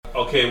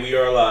Okay, we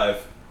are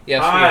live.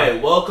 Yes, Hi,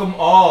 welcome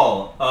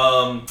all.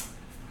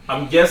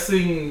 I'm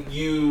guessing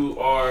you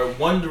are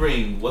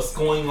wondering what's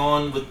going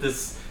on with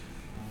this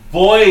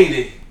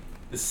void,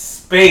 this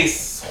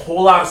space,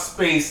 whole lot of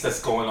space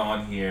that's going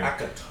on here. I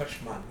could touch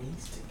my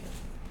knees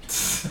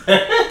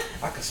together.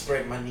 I could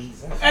spread my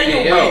knees out.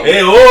 Hey, yo. Hey,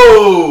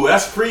 oh,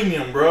 that's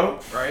premium, bro.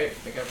 Right?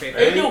 They gotta pay for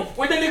Hey, it. yo,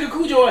 where that nigga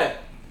Cujo at?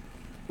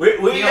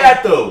 Where you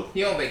at though?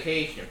 He on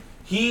vacation.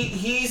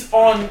 He's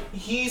on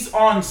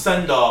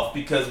send off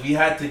because we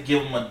had to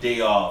give him a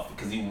day off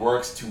because he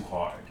works too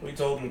hard. We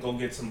told him to go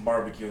get some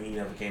barbecue. He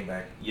never came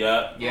back.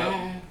 Yep. Yep.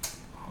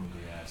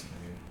 Hungry ass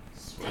nigga.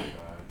 Swear to God.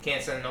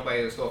 Can't send nobody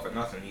to the store for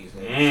nothing these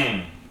days.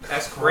 Mm.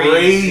 That's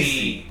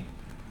crazy.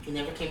 He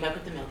never came back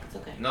with the milk. It's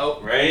okay.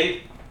 Nope.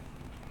 Right?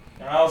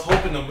 I was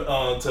hoping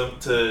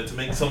to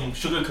make some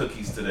sugar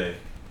cookies today.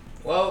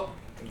 Well,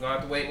 we're gonna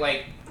have to wait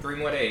like 3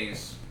 more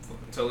days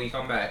until we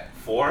come back.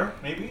 4,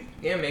 maybe?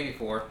 Yeah, maybe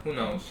 4. Who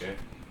knows? Okay.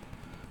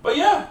 But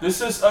yeah,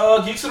 this is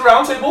Geeks at the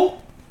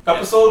Roundtable,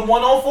 episode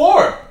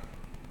 104.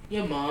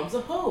 Your mom's a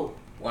hoe.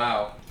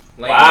 Wow.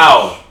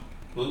 Wow.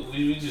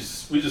 We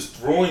just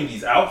throwing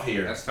these out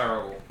here. That's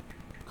terrible.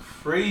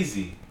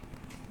 Crazy.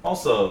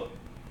 Also,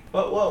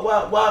 why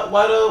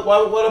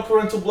the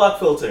parental block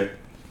filter?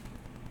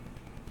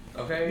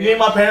 Okay. You ain't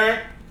my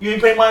parent. You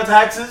ain't pay my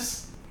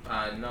taxes.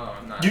 No,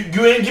 I'm not.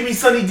 You ain't give me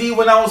Sunny D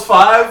when I was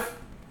 5.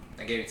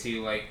 I gave it to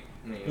you like.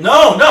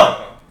 No.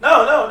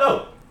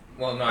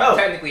 Well, no.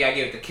 Technically, I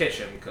gave it to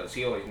Kitchen because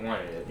he always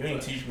wanted it. You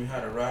ain't teach me how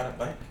to ride a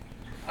bike.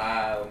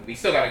 We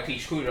still gotta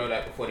teach Cujo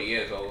that before the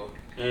year's over.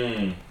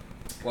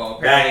 Well,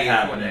 That ain't apparently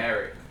happening. to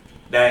Eric.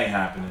 That ain't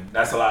happening.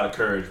 That's a lot of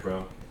courage,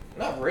 bro.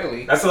 Not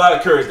really. That's a lot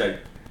of courage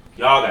that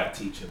y'all gotta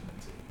teach him.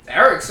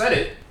 Eric said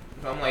it.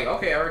 So I'm like,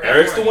 okay, Eric.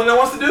 Eric's the one that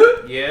wants to do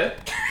it? Yeah.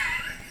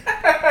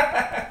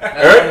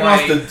 Eric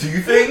wants to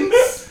do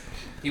things?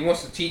 He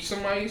wants to teach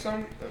somebody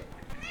something.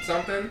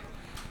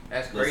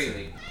 That's crazy.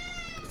 Listen,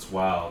 it's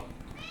wild.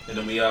 And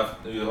then we have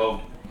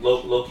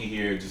Loki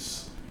here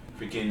just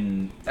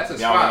freaking That's a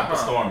yelling spot, up a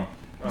storm.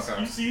 Okay.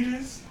 You see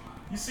this?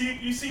 You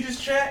see this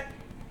chat?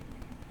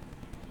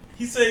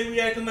 He say we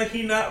acting like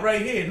he not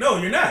right here. No,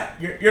 you're not.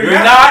 You're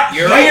not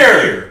You're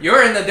here.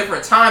 You're in a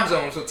different time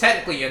zone, so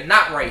technically you're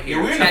not right here.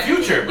 Yeah, we're in the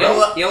Technically. future,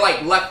 bro. You're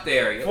like left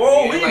there. You're, For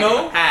all you're we like know,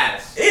 in the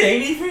past. It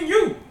ain't even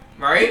you. You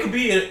Right? could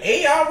be an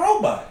AI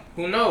robot.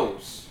 Who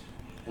knows?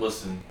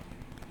 Listen,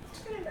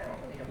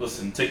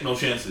 take no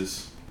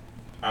chances.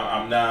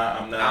 I'm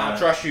not. I don't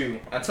trust you.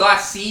 Until I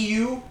see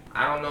you,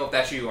 I don't know if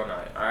that's you or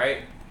not, alright?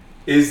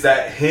 Is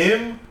that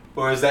him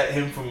or is that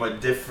him from a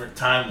different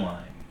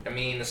timeline? I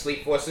mean, the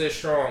sleep force is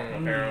strong,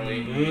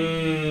 apparently.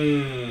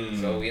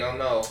 So we don't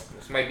know.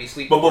 This might be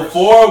sleep But force.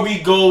 before we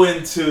go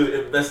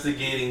into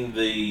investigating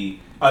the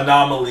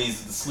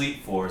anomalies of the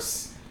sleep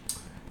force,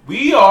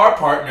 we are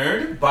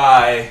partnered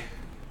by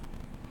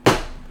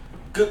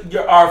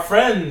our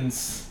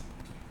friends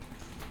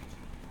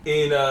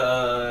in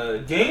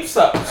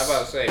GameSups. I'm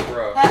about to say,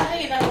 bro. How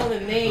you not know the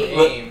name?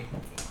 Name.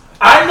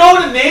 I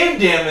know the name,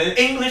 damn it.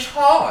 English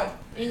hard.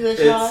 English,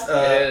 It's y'all.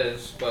 It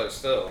is, but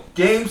still.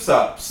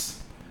 GameSups.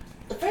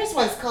 The first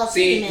one's called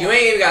See, female. you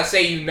ain't even gotta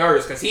say you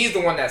nerds, because he's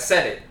the one that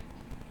said it.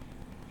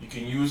 You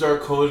can use our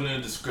code in the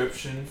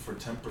description for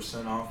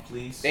 10% off,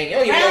 please. Dang, you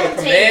don't even know the Round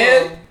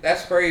command? table.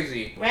 That's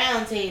crazy.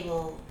 Round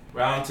table.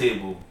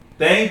 Roundtable.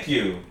 Thank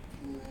you.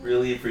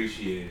 Really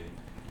appreciate it.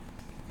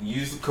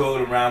 Use the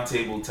code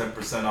Roundtable,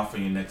 10% off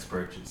on your next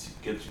purchase.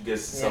 You get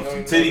yourself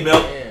some titty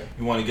milk.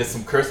 You want to get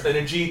some cursed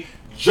energy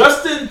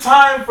just in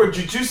time for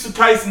Jujutsu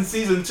Kaisen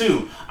Season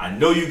 2. I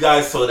know you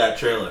guys saw that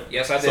trailer.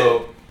 Yes, I did.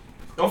 So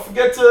don't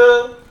forget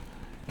to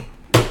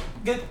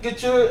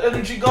get your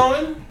energy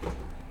going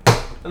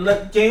and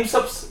let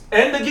GameSups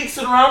and the Geeks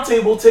at the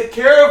Roundtable take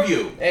care of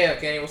you. Hey,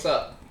 Kenny, what's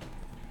up?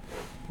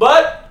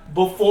 But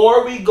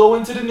before we go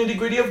into the nitty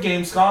gritty of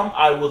Gamescom,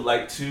 I would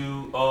like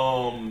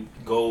to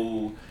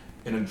go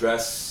and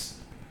address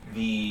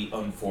the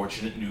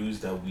unfortunate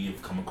news that we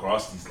have come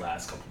across these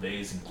last couple of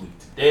days, including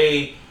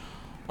today.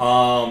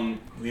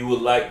 We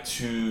would like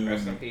to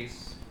Rest in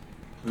peace.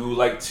 We would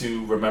like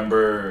to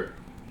remember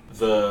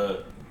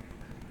the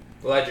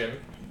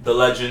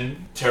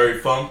legend Terry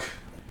Funk,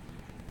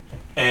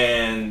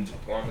 and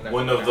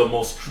one of the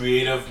most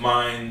creative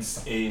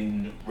minds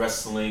in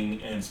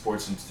wrestling and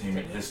sports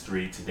entertainment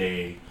history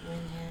today,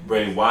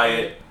 Bray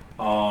Wyatt.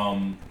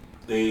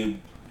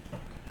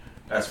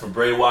 As for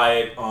Bray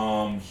Wyatt,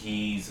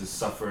 he's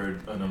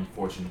suffered an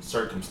unfortunate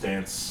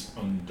circumstance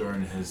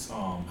during his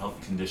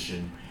health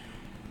condition,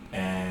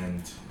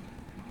 and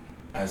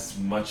as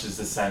much as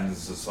this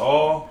saddens us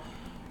all,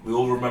 we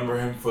will remember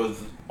him for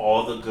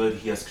all the good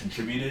he has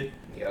contributed.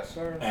 Yes,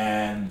 sir.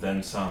 And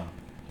then some.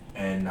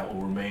 And that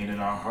will remain in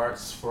our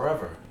hearts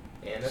forever.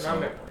 And in our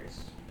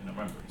memories.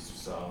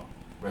 So,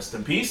 rest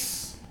in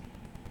peace,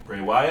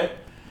 Bray Wyatt.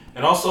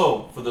 And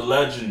also, for the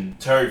legend,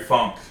 Terry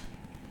Funk.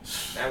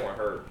 That one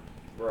hurt,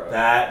 bro.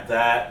 That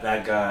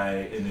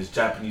guy in his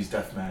Japanese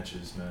death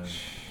matches, man,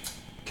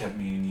 kept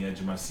me in the edge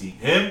of my seat.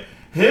 Him,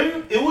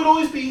 it would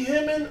always be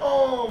him and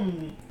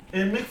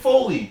and Mick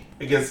Foley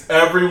against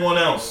everyone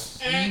else.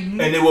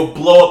 Mhm. And they will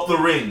blow up the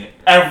ring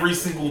every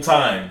single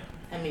time.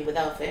 I mean,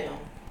 without fail.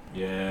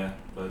 Yeah,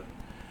 but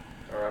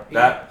R.I.P.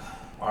 that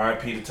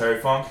R.I.P. to Terry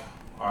Funk,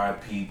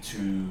 R.I.P.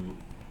 to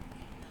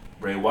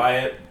Bray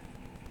Wyatt.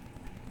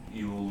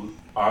 You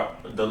are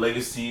the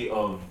legacy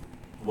of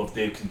what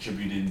they've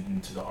contributed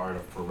into the art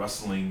of pro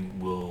wrestling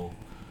will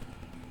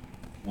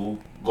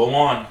go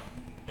on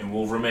and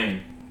will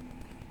remain.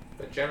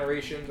 But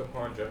generations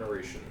upon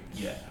generations.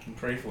 Yeah. And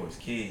pray for his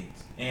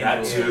kids. And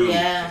That for- too.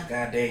 Yeah.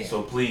 Goddamn.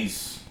 So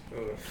please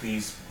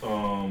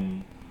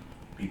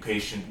be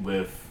patient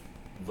with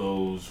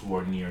those who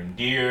are near and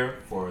dear,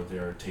 for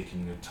they're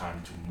taking the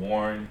time to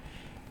mourn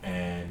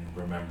and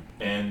remember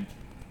and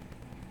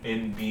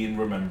be in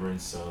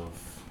remembrance of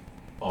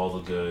all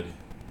the good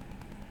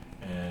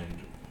and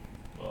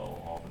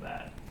all of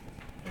that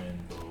and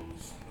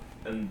those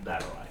and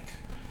that alike.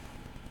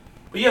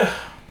 But yeah,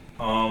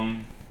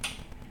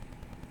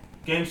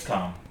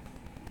 Gamescom,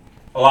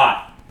 a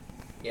lot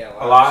Yeah,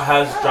 a lot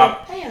has Oh,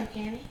 dropped. hey,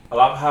 Uncanny. A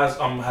lot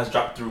has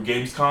dropped through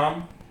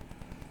Gamescom.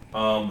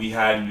 We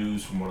had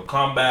news for Mortal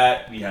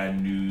Kombat. We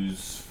had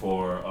news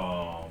for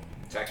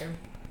Tekken,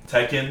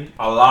 Tekken.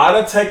 A lot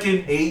of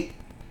Tekken 8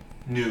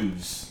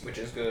 news, which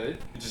is good,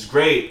 which is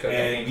great. 'Cause that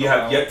And game we comes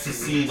have out yet to in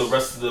 2 see the weeks.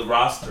 rest of the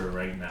roster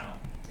right now.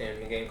 and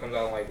the game comes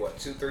out in like what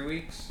 2-3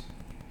 weeks.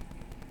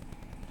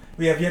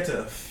 We have yet to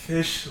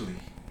officially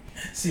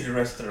see the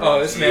rest of the Oh,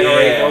 roster. this man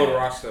already Yeah. know the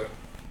roster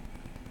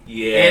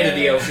Yeah. and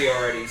the DLC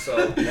already.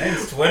 So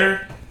Thanks,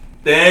 Twitter.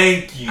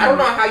 Thank you. I don't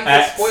know how you get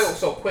X. spoiled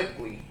so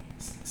quickly.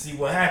 See,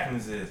 what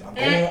happens is,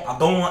 I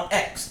go on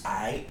X,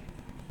 alright?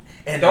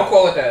 And Don't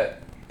call it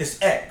that. It's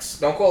X.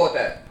 Don't call it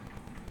that.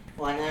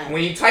 Why not?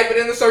 When you type it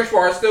in the search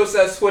bar, it still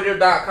says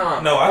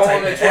twitter.com. No, I Call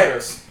type it in Twitter.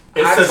 X.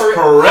 It I says tur-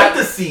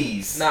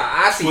 parentheses. Nah,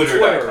 I see Twitter.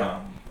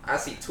 Twitter.com. I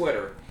see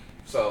Twitter.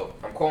 So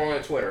I'm calling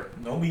it Twitter.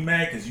 Don't be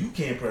mad because you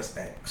can't press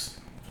X.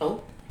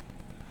 Oh.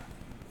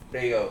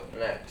 There you go.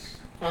 Next.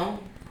 Oh.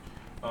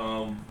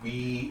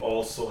 We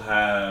also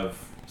have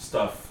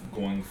stuff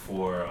going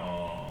for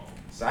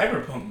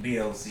Cyberpunk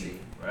DLC.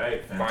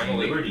 right, Phantom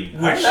Finally. Liberty.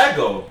 How Which- did that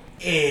go?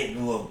 It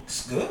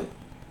looks good.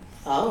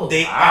 Oh.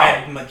 They Wow.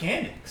 added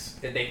mechanics.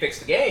 Did they fix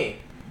the game?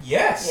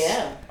 Yes.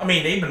 Yeah. I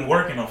mean, they've been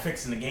working on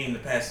fixing the game the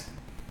past.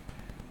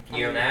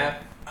 Year and a half?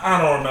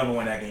 I don't remember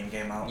when that game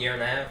came out. Year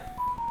and a half?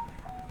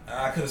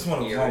 I could have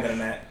sworn it was Year. longer than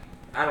that.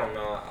 I don't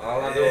know.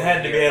 All I know It had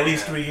is to year be at and a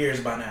least half. 3 years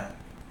by now.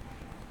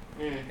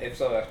 Mm. If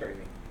so, that's crazy.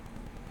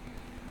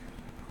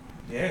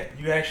 Yeah,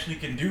 you actually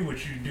can do what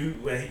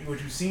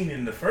you seen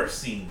in the first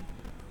scene.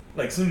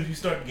 Like, as soon as you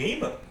start the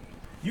game up,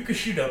 you can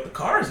shoot up the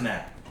cars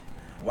now.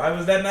 Why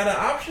was that not an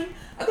option?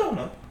 I don't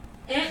know.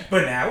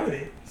 But now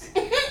it is.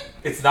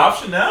 It's an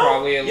option now.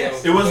 Probably a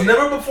Yes. little. It was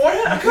never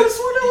beforehand. I could have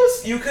sworn it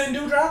was. You couldn't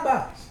do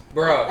drive-bys.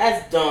 Bruh.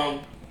 That's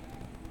dumb.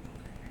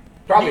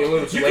 Probably a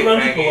little too You late can for run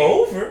that people game.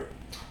 over.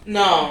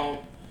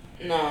 No.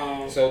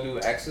 No. So do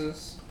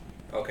X's?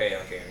 Okay,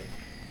 okay.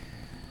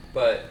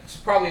 But it's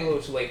probably a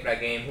little too late for that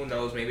game. Who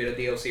knows? Maybe the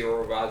DLC will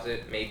revise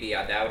it. Maybe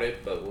I doubt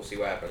it, but we'll see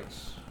what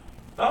happens.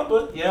 Oh,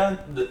 but yeah,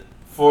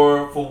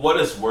 for what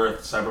it's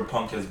worth,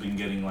 Cyberpunk has been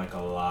getting like a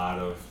lot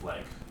of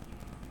like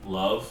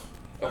love.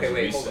 Okay, as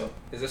wait, recent. hold up.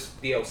 Is this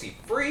DLC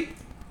free?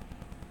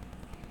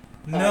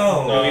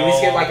 No. No. Do we at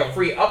least get like a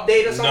free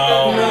update or something?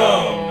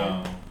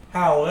 No.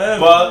 However,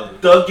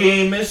 But the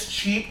game is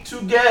cheap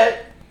to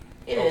get,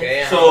 It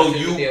Okay, is. how so much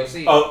is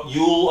the DLC?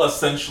 you'll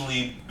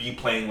essentially be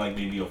playing like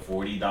maybe a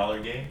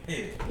 $40 game,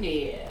 yeah,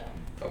 Yeah.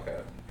 Okay,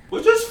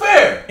 which is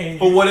fair And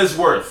for what it's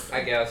worth.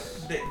 I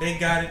guess. they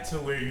got it to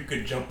where you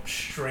could jump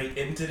straight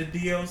into the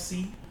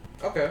DLC,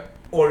 Okay.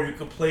 or you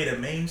could play the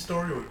main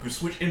story, or you could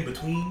switch in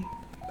between.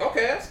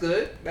 Okay, that's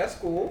good. That's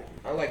cool.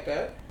 I like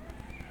that.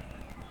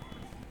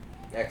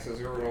 X is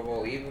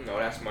irremovable evil? No,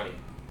 that's money.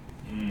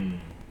 Mm.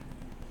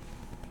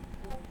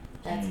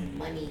 That's Mm.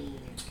 money.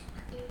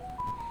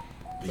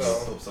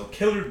 So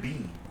Killer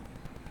Bean.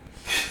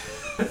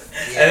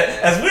 Yeah.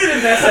 As weird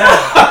as that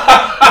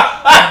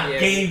sounds, Yeah.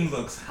 game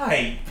looks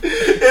hype.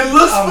 It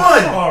looks I'm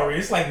fun. sorry,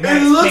 it's like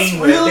Max It looks Payne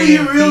with a really,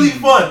 damn really bean.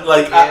 fun.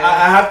 Like Yeah.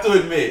 I have to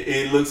admit,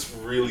 it looks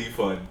really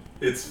fun.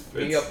 It's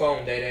Put your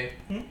phone, Day Day.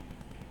 Hmm?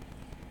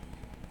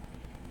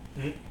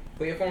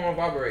 Put your phone on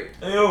vibrate.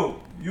 Hey,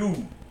 yo,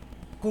 you,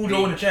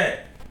 Cujo in the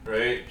chat.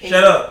 right.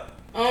 Shut up.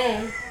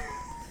 Oh.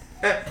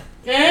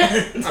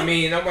 I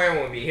mean, nobody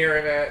won't be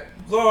hearing that.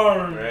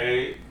 Sorry.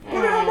 Right.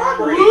 Put it on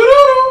vibrate.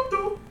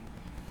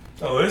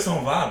 Oh, it's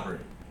on vibrate.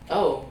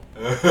 Oh.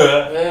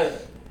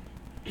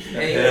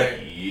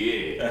 Anyway,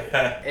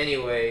 Yeah.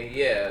 anyway,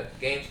 yeah.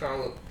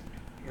 Gamescom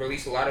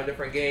released a lot of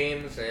different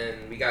games,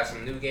 and we got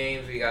some new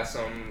games. We got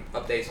some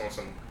updates on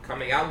some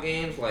coming out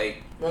games like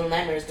Little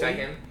Nightmares 3.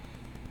 Tekken.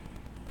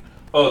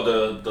 Oh,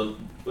 the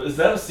is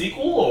that a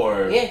sequel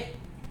or? Yeah.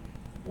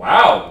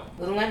 Wow.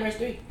 Little Nightmares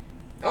 3.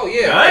 Oh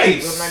yeah,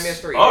 Nice. Little Nightmares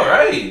 3. All yeah.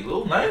 right,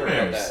 Little heard about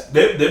Nightmares. that.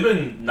 They've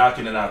been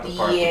knocking it out the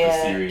park with the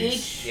Yeah. series.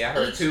 Each Yeah, I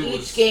heard each, 2 each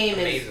was game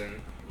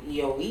amazing.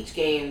 each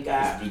game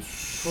got. It's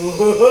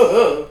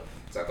So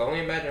I can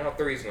only imagine how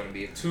 3 is going to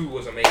be. 2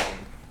 was amazing.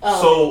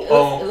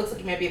 It looks like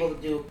you might be able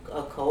to do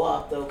a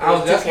co-op though. I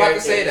was just about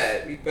to say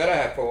characters. that. We better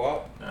have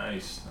co-op.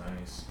 Nice.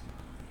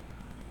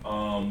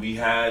 We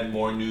had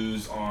more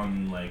news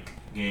on like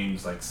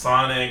games like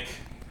Sonic,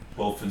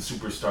 both in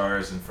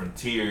Superstars and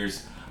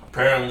Frontiers.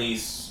 Apparently,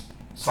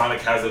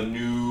 Sonic has a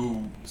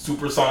new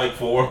Supersonic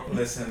form.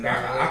 Listen,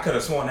 I could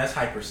have sworn that's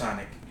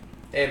hypersonic.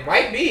 It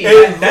might be.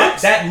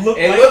 That looked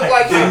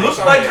like It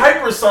looked like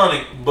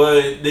Hypersonic,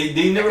 but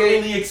they never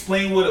really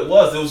explained what it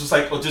was. It was just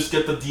like, oh, just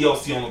get the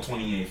DLC on the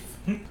 28th.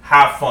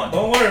 Have fun.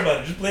 Don't worry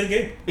about it. Just play the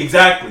game.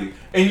 Exactly.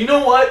 And you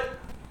know what?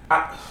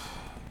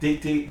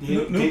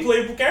 New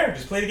playable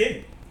characters. Play the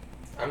game.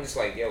 I'm just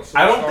like, yo.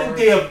 I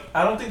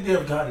don't think they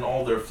have gotten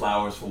all their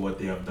flowers for what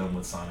they have done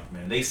with Sonic,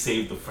 man. They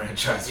saved the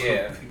franchise.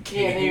 Yeah.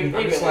 Yeah,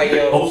 I'm just like,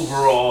 yo.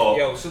 Overall.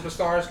 Yo,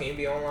 Superstars, can you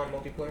be online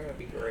multiplayer? That'd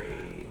be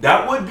great.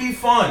 That would be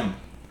fun.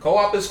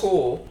 Co-op is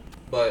cool,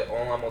 but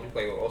online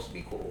multiplayer would also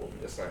be cool.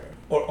 I'm just saying.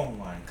 Or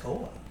online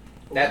co-op.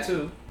 That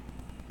too.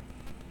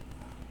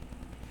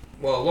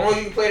 Well, as long as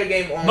you can play the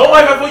game online. No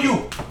Wi-Fi for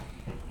you.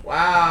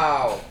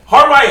 Wow.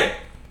 Hardwired.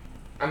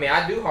 I mean,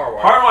 I do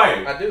hardwire.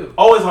 Hardwired. I do.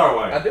 Always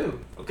hardwired. I do.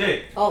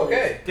 Okay.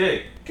 Okay.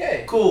 Okay.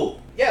 Okay. Cool.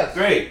 Yes.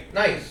 Great.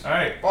 Nice. All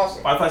right.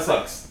 Awesome. Wi-Fi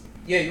sucks.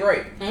 Yeah, you're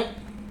right.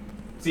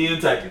 See you in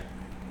Tekken.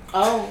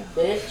 Oh,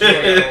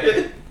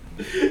 bitch.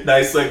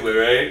 Nice segue,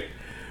 right?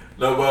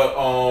 No, but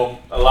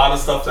a lot of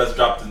stuff that's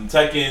dropped in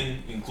Tekken,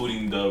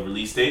 including the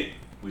release date,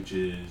 which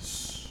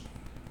is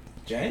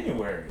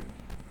January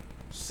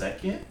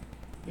 2nd.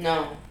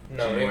 No.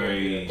 No,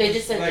 January. They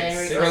just said Like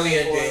January. early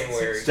in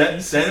 24th.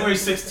 January. January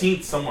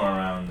 16th, somewhere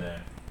around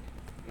there.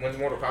 When's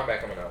Mortal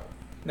Kombat coming out?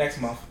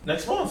 next month.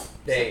 Next month.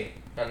 Day.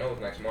 I know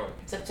it's next month.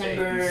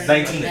 September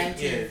 19th.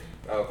 19th.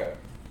 Oh, okay.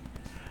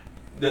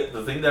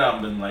 The thing that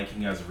I've been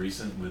liking as of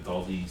recent with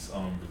all these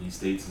release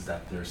dates is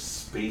that they're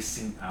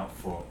spacing out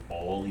for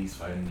all these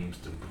fighting games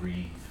to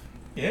breathe.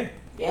 Yeah.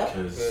 Yep.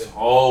 Because Good.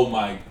 oh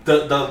my,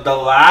 the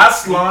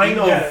last line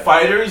Yeah. of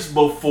fighters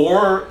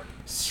before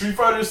Street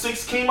Fighter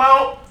 6 came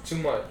out. Too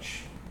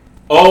much.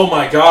 Oh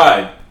my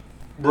god,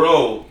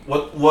 bro!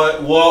 What?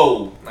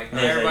 Whoa! Like, Nah.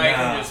 everybody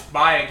can just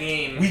buy a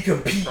game. We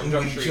compete From with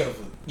Jump each Street. other.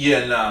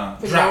 Yeah, nah.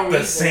 For Drop no the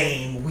reason.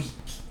 same week.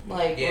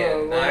 Like, Yeah,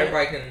 bro, not what?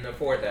 everybody can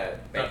afford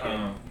that. Thank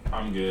you.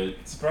 I'm good.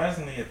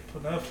 Surprisingly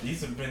enough, these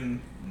have been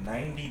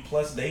 90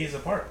 plus days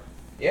apart.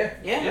 Yeah.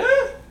 Yeah.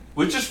 Yeah,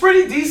 which is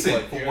pretty decent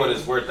What, for June? what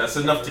it's worth. That's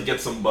enough to get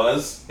some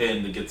buzz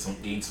and to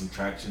gain some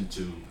traction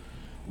to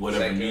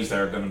whatever Second. news that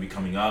are going to be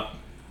coming up.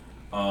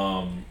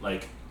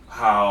 Like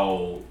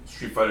how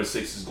Street Fighter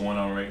 6 is going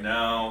on right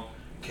now.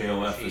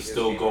 KOF is Jesus,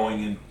 still people.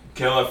 going in.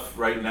 KOF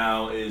right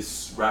now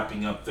is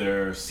wrapping up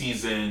their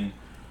season.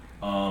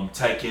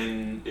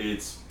 Tekken,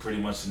 it's pretty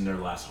much in their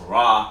last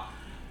hurrah.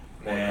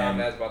 Mortal And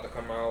Kombat's about to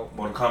come out.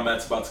 Mortal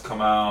Kombat's about to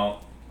come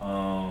out.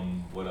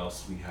 What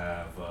else we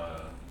have?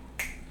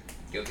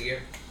 Guilty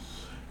Gear.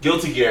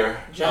 Guilty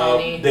Gear.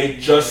 Johnny. They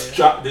just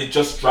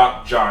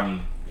dropped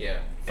Johnny. Yeah.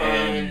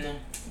 And Fun.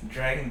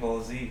 Dragon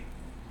Ball Z.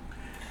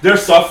 they're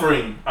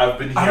suffering. I've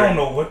been hearing. I don't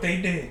know what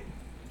they did.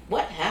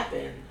 What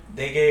happened?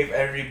 They gave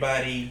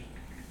everybody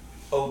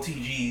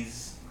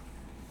OTGs,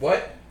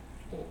 What?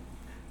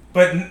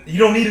 but you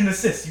don't need an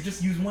assist. You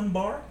just use one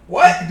bar.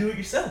 What? You can do it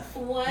yourself.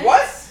 What?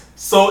 What?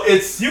 So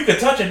it's You can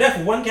touch a death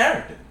with one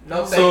character.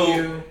 No, So- thank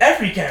you.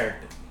 Every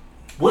character.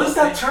 what is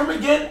that term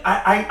again?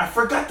 I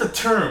forgot the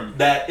term.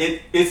 That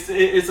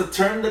it's a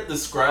term that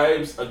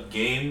describes a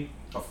game,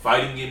 a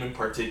fighting game in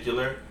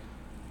particular,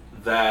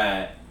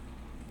 that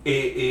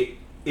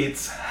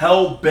it's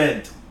hell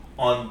bent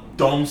on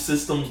dumb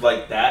systems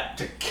like that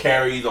to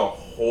carry the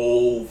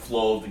whole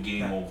flow of the game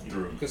Nah, all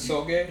through.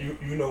 Kusoge?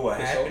 You know what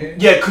happened?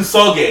 Yeah,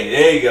 Kusoge.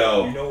 There you You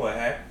go. know what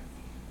happened?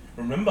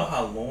 Remember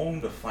how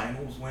long the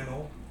finals went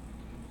on?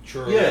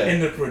 True. Yeah.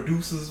 And the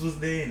producers was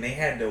there and they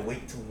had to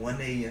wait till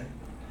 1 a.m.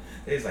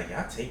 They was like,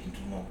 y'all taking too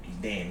long with these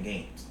damn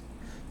games.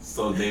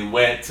 So they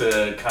went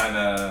to kind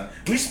of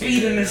We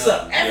speeding this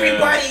up.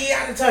 Everybody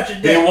gotta touch a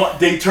they death.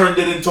 they turned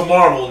it into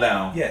Marvel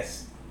now,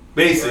 Yes.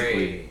 basically.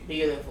 Great.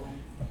 Beautiful.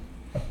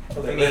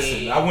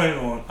 Listen, I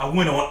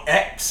went on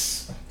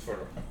X,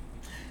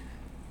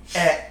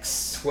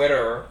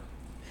 Twitter.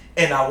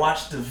 and I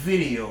watched the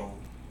video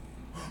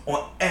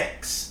on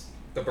X.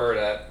 The bird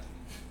app.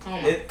 Oh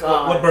my What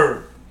god.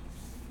 bird?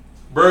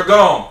 Bird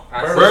gone.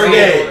 I Bird still see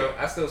dead. it.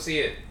 I still see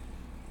it.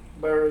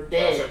 Bird I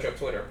dead. search up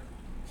Twitter.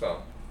 So.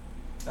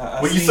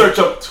 When you search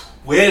up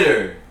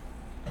Twitter,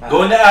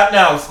 go in the app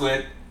now,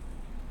 Squid.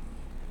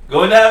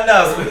 Go in the app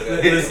now,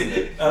 Squid.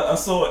 Listen, I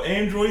saw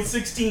Android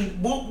 16,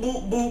 boop,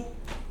 boop, boop,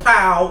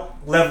 pow,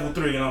 level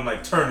 3, and I'm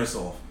like, turn this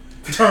off.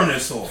 Turn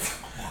this off.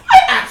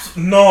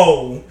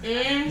 No. You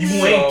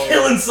ain't So-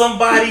 killing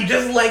somebody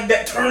just like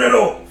that. Turn it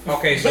off.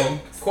 Okay, so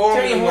call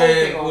Turn me the whole when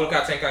thing off.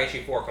 Budokai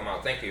Tenkaichi 4 come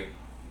out. Thank you.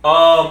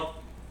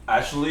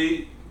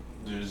 Actually,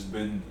 there's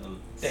been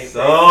They-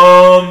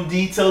 some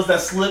details that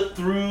slipped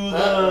through the.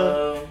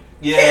 Uh-oh.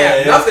 Yeah, Yeah,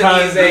 it's nothing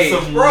kind these of there's days,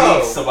 some bro.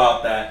 leaks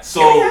about that.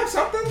 Can we So have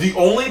something? the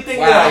only thing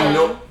Wow. that I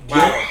know.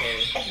 Wow,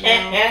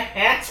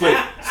 okay. Squid,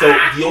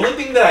 So the only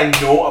thing that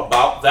I know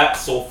about that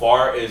so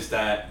far is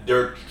that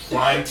they're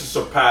trying to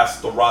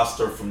surpass the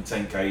roster from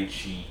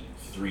Tenkaichi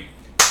 3.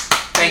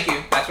 Thank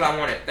you. That's what I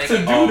wanted. Thank To you.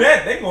 do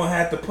that, they're gonna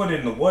have to put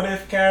in the what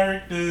if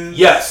characters.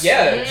 Yes.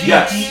 Yeah.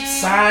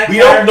 Yes. Side We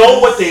don't know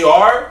characters. what they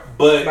are,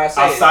 but About to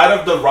say outside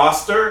of the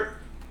roster,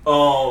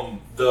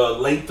 the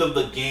length of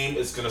the game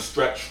is gonna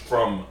stretch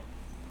from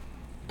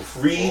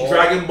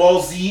pre-Dragon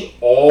Ball Z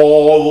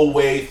all the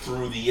way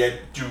through the end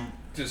to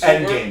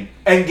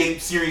Endgame.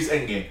 Series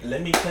Endgame.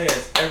 Let me play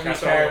as every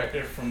That's what I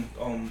character from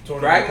Tournament of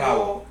Dragon Power.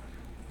 Ball.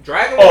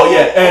 Dragon Ball. Oh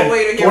yeah, all the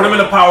way to and Tournament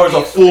Hero. of Power is a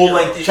Yeah,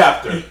 full-length superhero.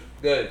 chapter.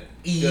 Good.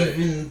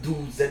 Even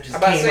dudes that just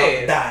I'm about to came say, out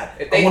and died.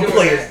 if I they want to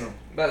doing play that- as them.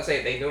 About to say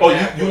if they doing Oh,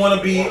 that. you want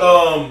to be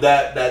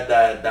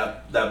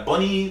that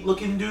bunny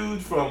looking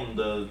dude from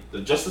the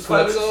Justice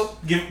League? Calypso?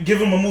 Give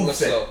him a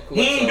Calypso, moveset.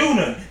 He ain't do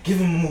nothing. Give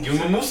him a moveset. Give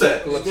him a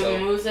moveset. Calypso.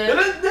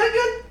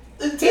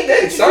 In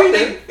did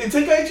something.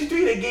 Tenkaichi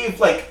 3, they gave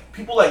like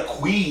people like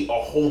Kui a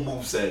whole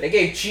moveset. They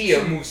gave Chi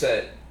a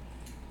moveset.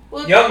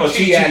 Well, Young Oh,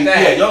 Chi at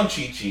that. yeah, young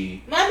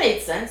Chi-Chi. that made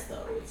sense though.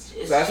 It's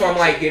So that's why I'm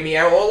like, give me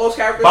all those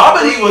characters.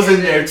 Babidi was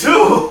in there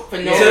too. for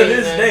no Yeah. To reason.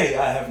 this day,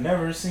 I have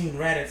never seen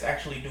Raditz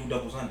actually do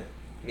doubles under.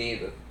 Me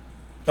either.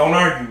 Don't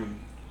argue with me.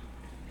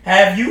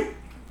 Have you?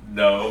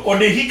 No. Or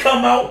did he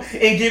come out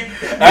and give...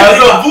 As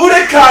a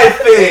Budokai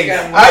thing,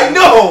 I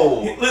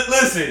know.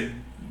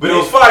 Listen. But it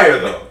was fire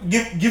though.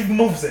 Give him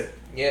a moveset.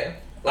 Yeah.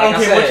 I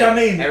don't care what y'all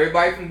name it.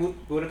 Everybody from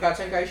Budokai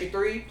Tenkaichi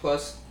 3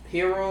 plus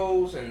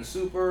Heroes and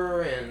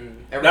Super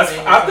and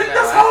everything. I think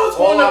that's how it's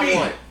all gonna I be.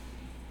 want.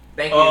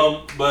 Thank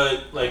you.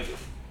 But like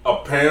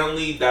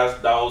apparently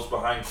that was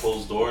behind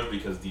closed doors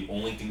because the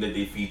only thing that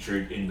they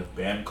featured in the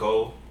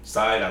Bamco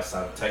side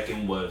outside of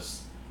Tekken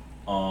was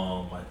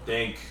I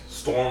think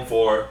Storm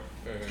 4,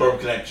 Storm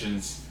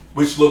Connections,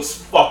 which looks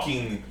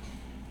fucking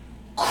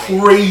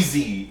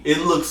crazy. It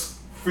looks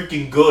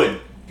freaking good. You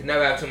can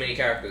never have too many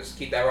characters.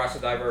 Keep that roster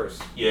diverse.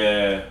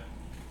 Yeah.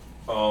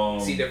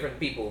 See different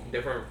people,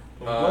 different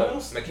what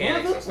else?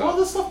 mechanics and What stuff.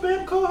 other stuff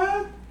Bamco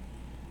had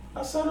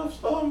outside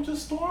of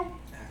just Storm?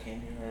 I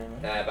can't even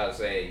remember. I about to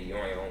say you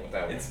ain't on with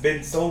that one. It's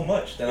been so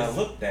much that I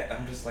looked at.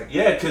 I'm just like...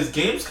 Yeah, because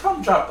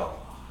Gamescom dropped a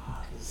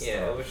lot of stuff.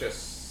 Yeah, it was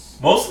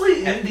just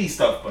Mostly indie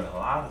stuff, but a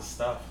lot of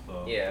stuff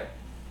though. yeah.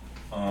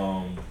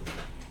 Um.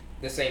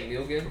 This ain't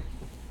Mugen.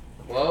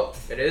 Well,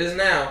 it is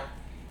now.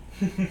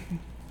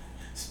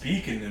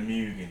 Speaking of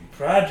Mugen,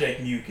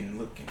 Project Mugen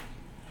looking.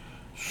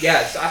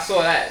 Yes, I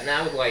saw that, and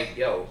I was like,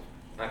 yo,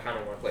 I kind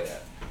of want to play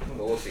that,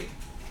 but we'll see.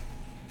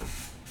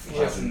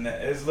 Listen,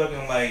 it's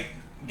looking like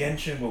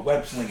Genshin with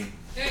web slinging.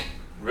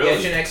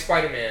 Really? Genshin X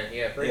Spider-Man,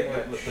 yeah, pretty Yeah,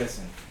 much.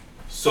 listen,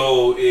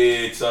 So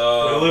it's with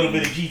a little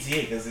bit of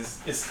GTA because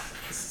it's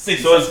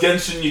city. So it's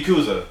Genshin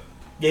Yakuza.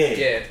 yeah,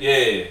 Yeah.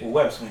 Yeah. with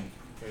web swinging.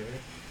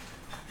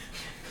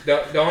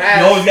 Don't You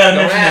ask. always gotta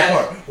don't mention that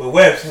ask. part with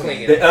web swinging.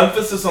 Swinging. The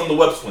emphasis on the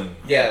web swing.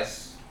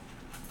 Yes.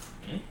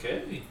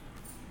 Okay.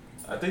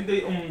 I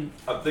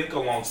think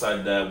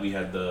alongside that we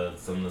had the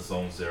Zenless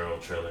Zone Zero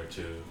trailer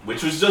too,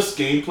 which was just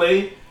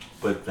gameplay,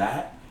 but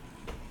that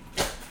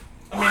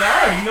I mean,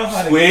 I already know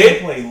how the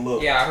Squid? gameplay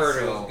looks. Yeah, I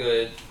heard it so- was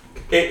good.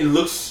 it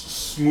looks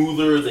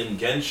smoother than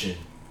Genshin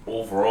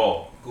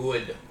overall,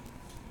 Good.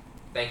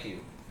 Thank you.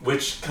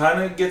 which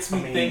kind of gets me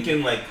I mean,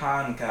 thinking like,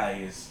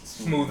 Honkai is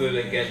Smoother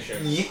than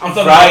Genshin. I'm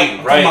talking right,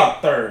 I'm right, talking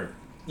about third.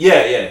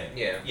 yeah.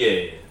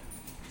 Yeah.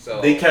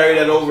 So They carried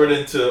that over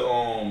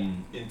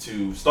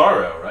into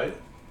Star Rail, right?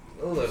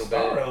 a little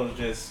Star bit. Rail is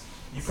just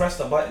you press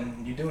the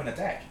button, you do an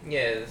attack.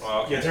 Yes.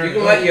 Oh, okay. Your turn You to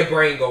can let go. your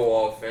brain go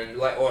off and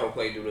let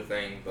autoplay do the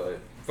thing, but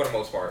for the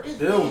most part.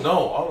 Still no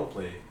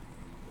autoplay.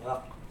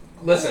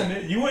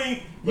 Listen, you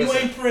ain't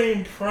Listen.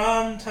 playing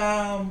prime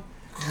time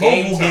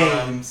Game mobile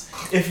time. games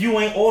if you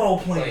ain't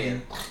auto playing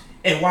Playing.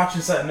 and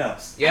watching something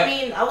else. Yep. I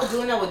mean, I was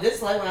doing that with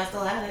this life when I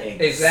still had it.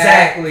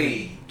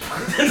 Exactly.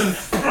 This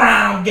is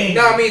prime game. You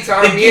know what I mean,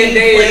 Tom? The Me and game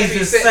Dave plays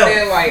be sitting itself.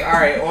 there like, all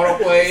right,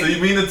 autoplay. So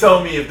you mean to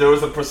tell me if there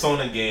was a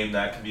Persona game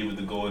that could be able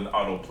to go in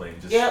autoplay?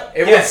 Just Yep.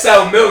 It Yeah. would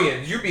sell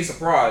millions. You'd be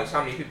surprised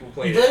how many people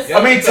played This- it.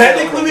 I mean,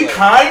 technically, we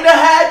kind of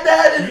had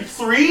that in You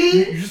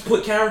 3. just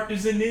put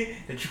characters in there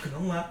that you can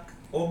unlock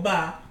or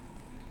buy.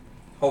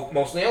 Hope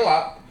mostly a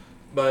lot,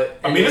 but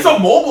I mean, it's a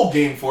mobile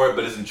game for it,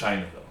 but it's in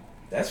China though.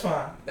 That's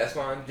fine. that's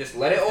fine. Just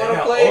let it They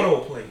got autoplay.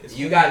 autoplay. It's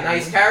You cool. got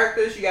nice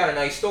characters. You got a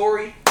nice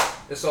story.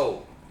 It's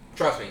sold.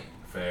 Trust me.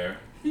 Fair.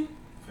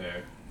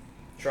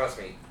 Trust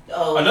me.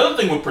 Oh, Another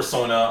thing with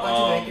Persona,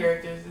 bunch of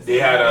great characters. they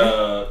had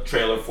a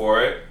trailer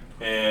for it,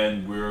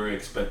 and we're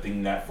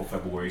expecting that for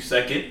February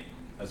 2nd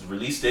as a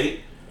release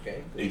date.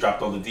 Okay. They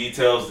dropped all the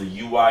details. The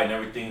UI and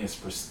everything is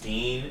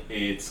pristine.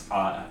 It's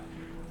a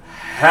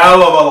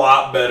hell of a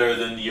lot better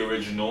than the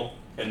original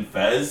in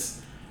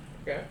Fez.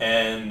 Okay.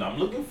 And I'm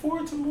looking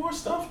forward to more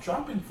stuff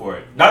dropping for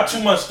it. Not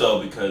too much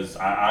though, because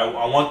I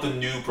want the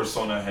new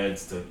Persona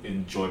heads to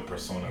enjoy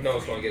Persona. You know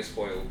it's 3. gonna get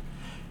spoiled.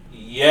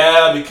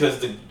 Yeah, because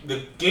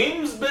the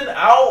game's been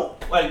out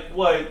like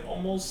what,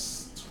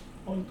 almost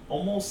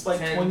like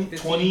 10, 20 15,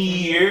 20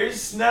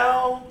 years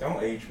now.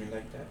 Don't age me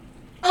like that.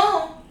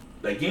 Oh,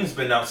 That game's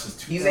been out since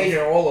 2000. He's aging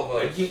all of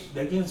us.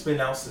 That game's been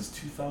out since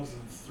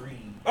 2003.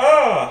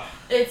 Ah,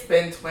 It's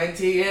been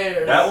 20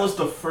 years. That was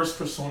the first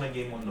Persona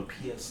game on the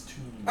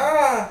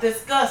PS2.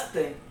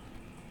 Disgusting.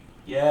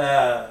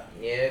 Yeah.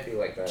 Yeah, it'd be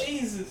like that.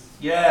 Jesus.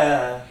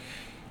 Yeah.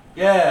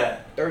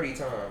 30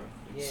 times.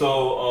 Yeah.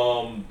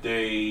 So,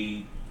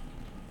 they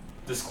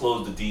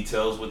disclosed the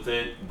details with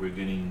it. We're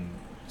getting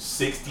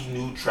 60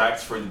 new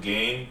tracks for the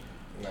game.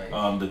 Nice.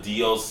 The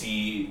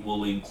DLC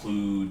will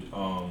include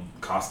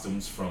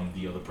costumes from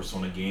the other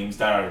Persona games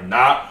that are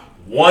not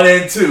 1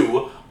 and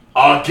 2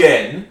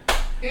 again.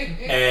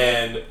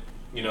 And,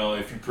 you know,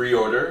 if you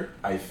pre-order,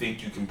 I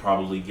think you can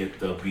probably get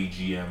the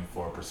BGM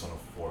for Persona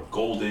 4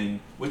 Golden,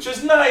 which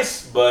is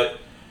nice, but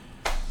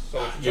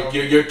So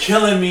you're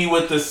killing me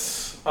with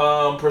this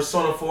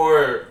Persona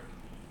 4,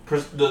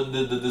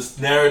 this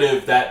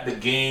narrative that the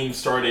game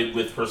started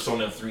with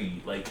Persona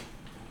 3. Like,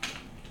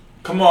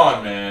 come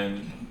on,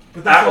 man.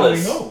 But that's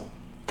Atlas. all we know.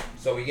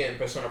 So we getting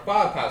Persona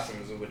 5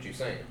 costumes is what you're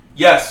saying.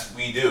 Yes,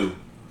 we do.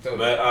 So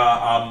But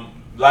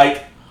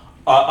like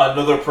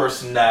another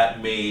person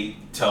that may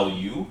tell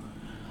you,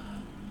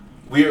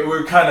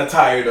 we're kind of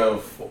tired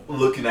of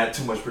looking at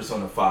too much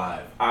Persona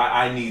 5.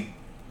 I need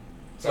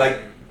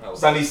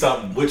else. I need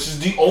something. Which is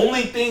the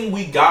only thing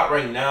we got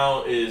right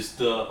now is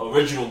the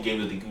original game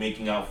that they're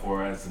making out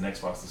for as an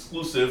Xbox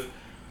exclusive,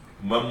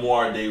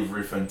 Memoir de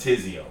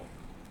Refantizio,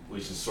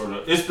 which is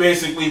it's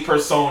basically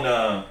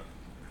Persona,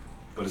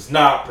 but it's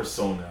not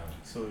Persona.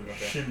 So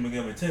Shin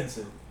Megami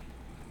Tensei.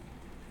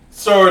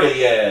 Sorta,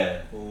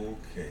 yeah.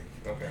 Okay.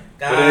 Okay.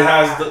 But it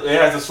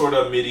has a sort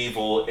of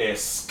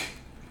medieval-esque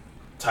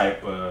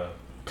type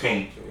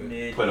paint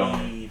put on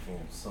it.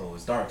 Medieval. So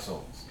it's Dark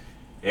Souls.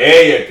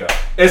 There you go.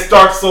 It's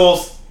Dark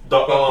Souls,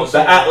 the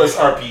Persona Atlas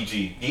Edition.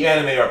 RPG, the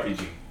anime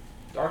RPG,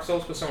 Dark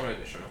Souls Persona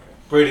Edition. Okay.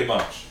 pretty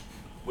much.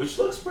 Which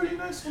looks pretty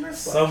nice on Xbox.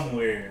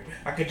 Somewhere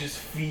I could just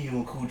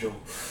feel Cujo.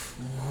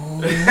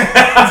 You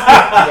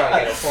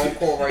gotta get a phone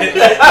call right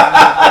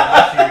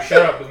now. You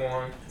shut up,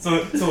 Devon.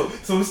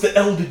 So it's the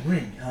Elden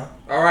Ring, huh?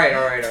 All right.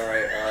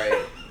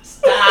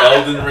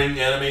 Elden Ring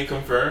anime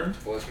confirmed.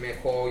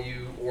 Voicemail call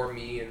you or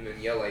me and then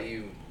yell at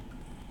you.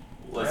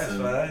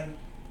 Listen, That's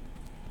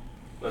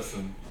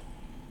listen.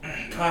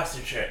 fine.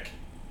 Posture check.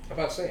 I'm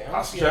about to say, I don't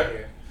Posture see that check.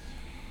 here.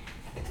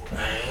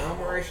 I'm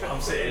already shut I'm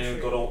up. sitting in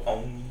good old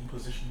own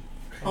position.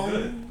 I'm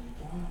good.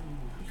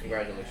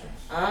 Congratulations.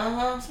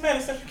 Uh-huh. This man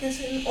is stuff you can't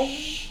sit in own.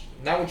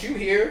 Not what you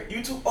hear.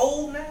 You too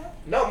old now.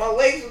 No, my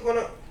legs are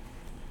gonna.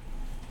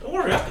 Don't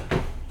worry,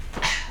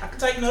 I can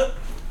tighten up.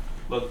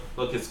 Look,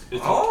 it's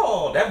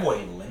Oh, that boy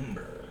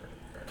limber.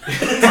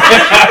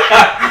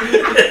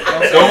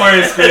 Don't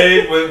worry,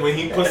 Spade. When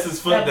he puts his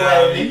foot That boy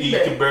down, he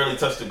limber. can barely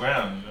touch the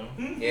ground.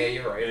 You know, Yeah,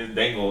 you're right. it's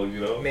dangle. You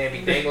know. Man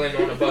be dangling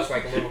on the bus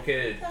like a little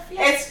kid.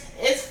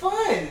 It's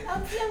fun.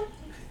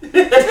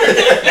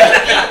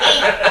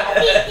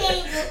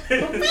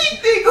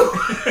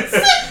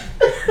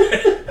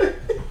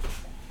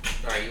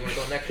 Alright, you wanna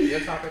go next with your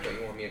topic or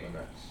you want me to go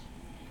next?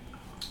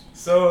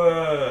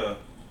 So,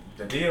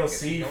 the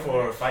Guess DLC you don't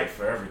for know. Fight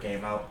Forever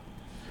came out.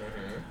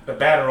 Mm-hmm. The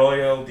Battle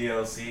Royale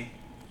DLC.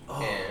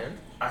 Oh, And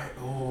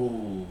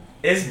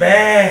It's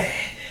bad.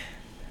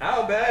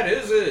 how bad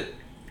is it?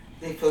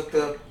 They fucked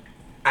up.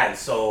 Alright,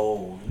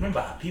 so remember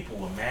how people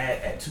were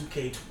mad at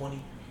 2K20?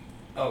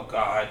 Oh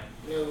god.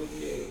 No, no.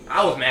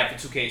 I was mad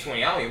for 2K20.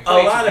 I don't even A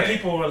play lot 2K. of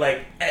people were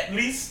like, at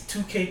least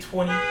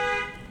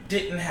 2K20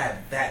 didn't have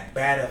that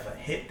bad of a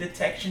hit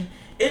detection.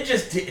 It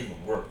just didn't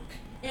work.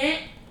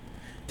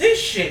 This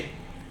shit.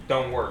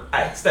 don't work.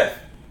 Alright, Steph.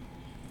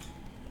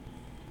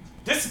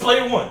 This is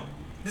player 1.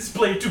 This is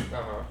player 2.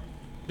 Uh-huh.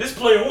 This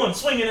player 1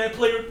 swinging at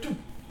player 2.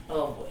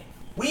 Oh boy.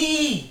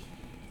 Wee!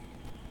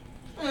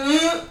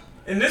 Mm.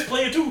 And this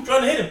player 2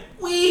 trying to hit him.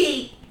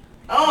 Wee!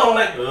 Oh.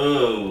 like,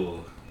 oh.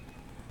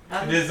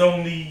 there's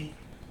only.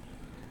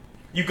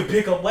 You can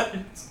pick up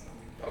weapons.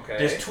 Okay.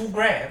 There's 2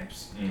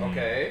 grabs.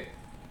 Okay.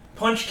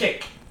 Punch,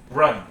 kick,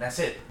 run. That's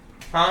it.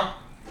 Huh?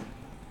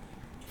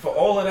 For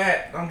all of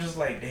that, I'm just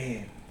like,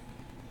 damn. You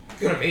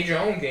could have made your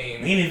own We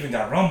game. ain't even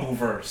got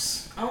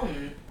Rumbleverse. Oh.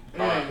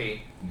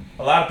 R.I.P.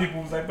 A lot of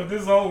people was like, but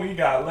this is all we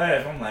got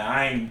left. I'm like,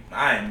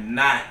 I am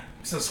not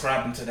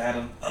subscribing to that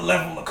a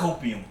level of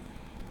copium.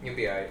 You'll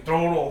be alright.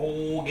 Throw the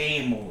whole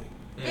game away.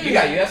 You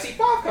got UFC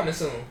 5 coming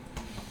soon.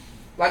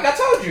 Like I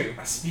told you.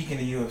 Speaking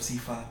of UFC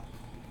 5,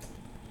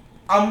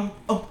 I'm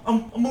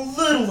a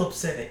little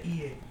upset at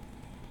EA.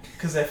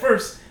 Cause at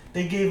first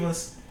they gave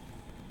us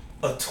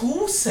a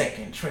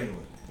 2-second trailer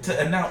to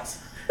announce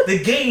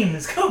the game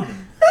is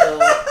coming.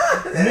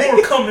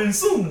 More coming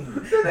soon.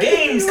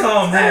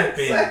 Gamescom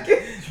happened.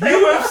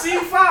 UFC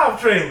 5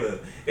 trailer.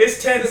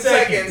 It's 10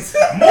 seconds.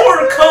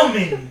 More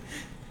coming.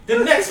 The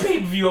next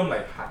pay-per-view, I'm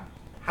like,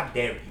 how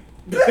dare you?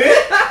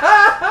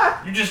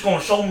 You're just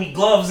gonna show me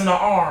gloves and an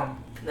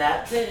arm.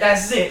 That's it.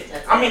 That's it.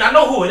 That's I mean, I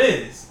know who it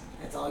is,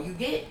 That's all you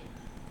get.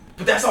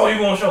 but that's all you're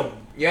gonna show me.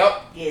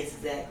 Yep. Yes,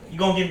 exactly. You're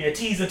gonna give me a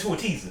teaser to a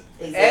teaser.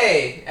 Exactly.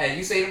 Hey, and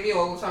you say to me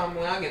all the time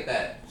when I get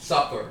that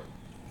sucker.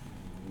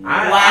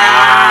 I'm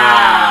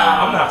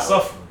Wow. not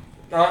suffering.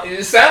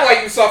 It sounds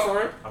like you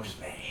suffering. I'm just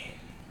mad.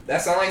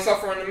 That sounds like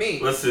suffering to me.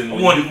 Listen,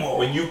 I want more.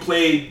 when you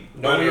play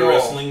No, we better all.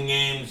 wrestling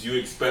games, you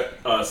expect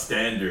a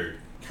standard.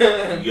 You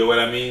get what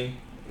I mean?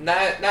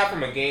 Not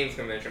from a games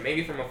convention,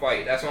 maybe from a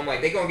fight. That's why I'm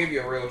like, they gonna give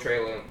you a real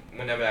trailer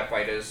whenever that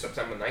fight is.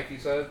 September 9th, you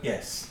said?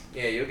 Yes.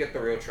 Yeah, you'll get the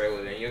real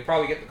trailer then. You'll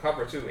probably get the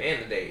cover too,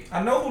 and the date.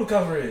 I know who the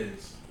cover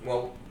is.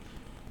 Well,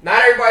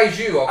 not everybody's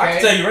you, okay? I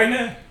can tell you right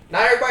now.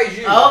 Not everybody's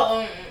you.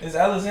 Oh, It's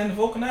Alexander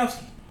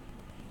Volkanovski.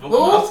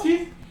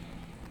 Volkanovski?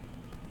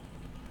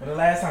 When the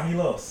last time he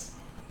lost.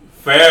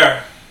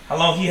 Fair. How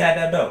long he had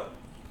that belt?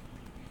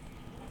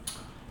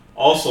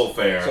 Also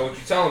fair. So what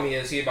you're telling me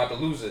is he about to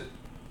lose it?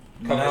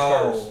 Cover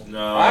No. first. No.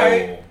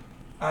 Alright.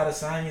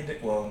 Adesanya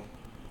did. Well,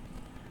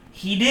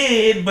 he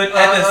did, but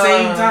at the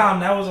same time,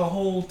 that was a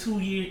whole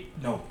 3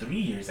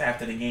 years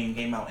after the game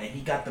came out, and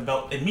he got the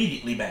belt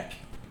immediately back.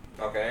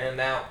 Okay, and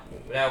now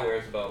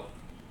where's the belt?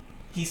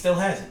 He still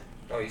has it.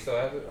 Oh, he still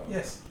has it? Oh.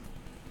 Yes.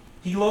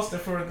 He lost it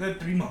for a good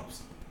 3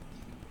 months.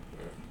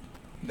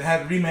 They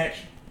had a rematch,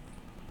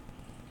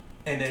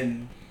 and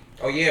then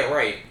Oh yeah,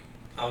 right.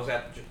 I was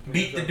at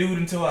beat the dude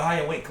into a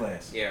higher weight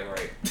class. Yeah,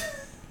 right.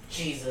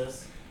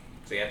 Jesus.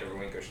 So you have to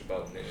relinquish the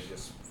belt and then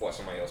just fought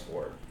somebody else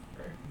for it.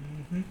 Right.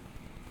 Mm-hmm.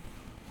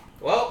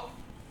 Well,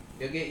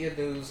 you'll get your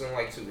news in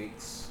like 2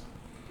 weeks.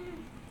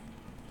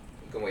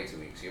 You can wait 2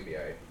 weeks. You'll be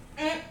alright.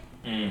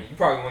 Mm. You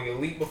probably want to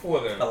get leaked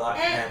before then. A lot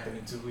can happen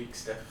in 2 weeks,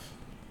 Steph.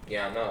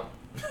 Yeah, I know.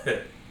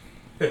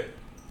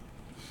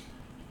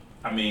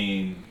 I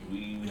mean,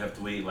 we have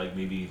to wait like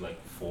maybe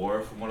like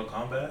 4 for Mortal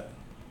Kombat.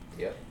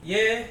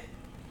 Yeah.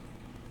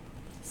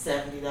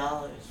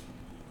 $70.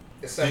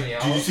 It's Did,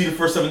 $70. did you see the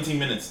first 17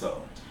 minutes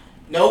though?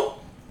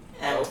 Nope.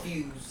 I Nope.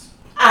 refuse.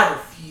 I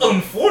refuse.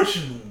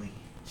 Unfortunately,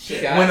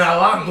 Shit. Yeah. when I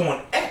logged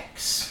on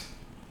X,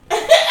 you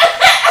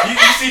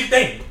see the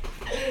thing.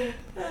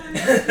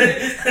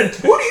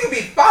 Who do you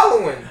be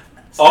following?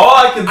 All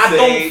I can I say,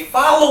 don't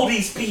follow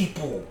these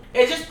people.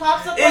 It just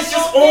pops up. It's on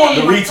just your on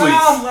thing. the The retweets.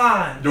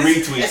 timeline. The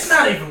It's- retweets. It's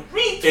not even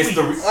retweets. It's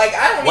the Like,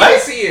 I don't What?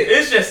 even see it.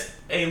 It's just,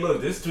 hey,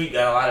 look, this tweet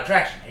got a lot of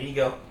traction. Here you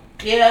go.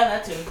 Yeah,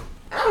 that too.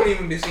 I don't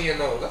even be seeing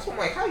those. That's why I'm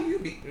like, how you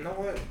be? You know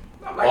what?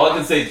 I'm like, all I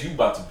can say is you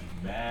about to be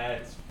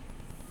mad.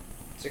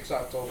 6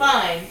 October.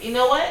 Fine. You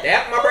know what?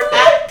 Yeah, my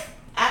birthday.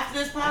 After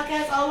this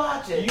podcast, I'll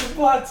watch it. You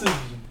about to be.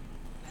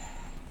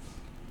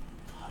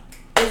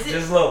 Is it?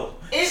 just low.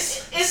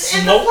 It's in the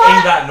Smoke plot.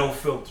 ain't got no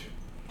filter.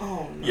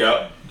 Oh no.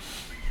 Yep.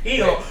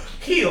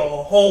 He a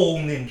whole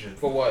ninja.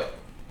 For what?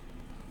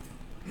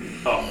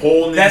 A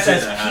whole ninja That's and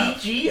as a half.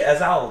 PG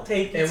as I'll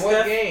take it. In what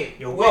Steph. game?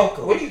 You're Wait,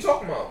 welcome. What are you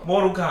talking about?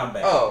 Mortal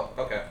Kombat. Oh,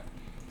 okay.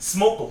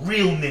 Smoke a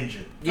real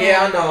ninja.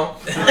 Yeah, I know.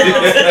 You ain't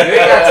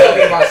gotta tell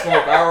me about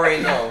smoke. I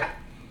already know.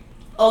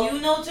 Oh, you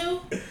know too?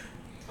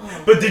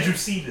 Oh. But did you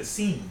see the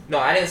scene? No,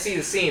 I didn't see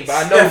the scene, but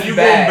I know Steph, he you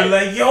bad. gonna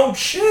be like, yo,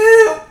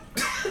 chill.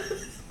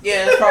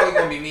 Yeah, it's probably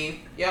gonna be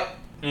me. Yep.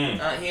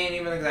 Mm. He ain't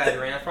even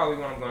exaggerating. That's probably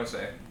what I'm gonna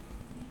say.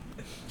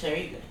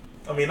 Terry.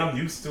 I mean, I'm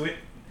used to it.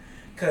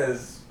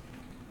 Because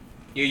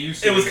You're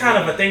used to it was kind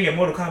of a thing in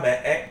Mortal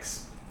Kombat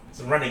X. It's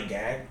a running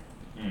gag.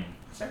 Mm.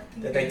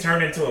 That they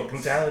turn into a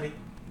brutality.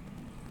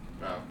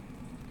 No.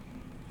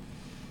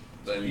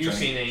 So But you you've trying-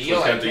 seen it. so You're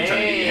it's like, got to- you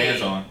trying to get your hands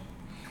dang. on.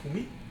 Who,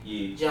 me?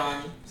 Yeah.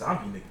 Johnny.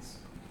 Zombie niggas.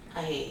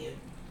 I hate you.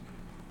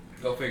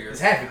 Go figure. It's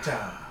Havoc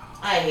time.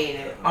 I hate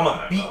it. I'm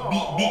a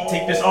beat,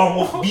 take this arm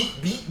off, beat.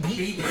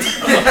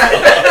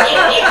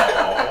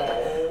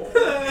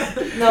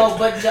 No,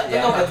 but Yeah, no,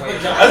 I'm not but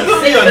playing That's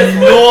Johnny's gonna be sick.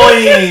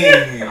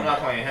 annoying. I'm not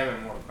playing him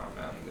in Mortal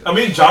Kombat. I'm good. I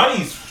mean,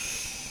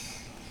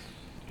 Johnny's.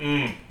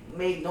 Mm.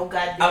 Made no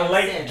goddamn I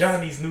like sense.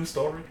 Johnny's new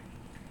story.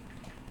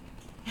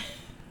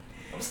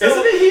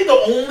 Isn't he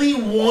the only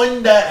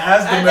one that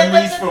has the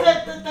memories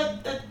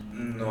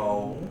from?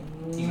 No.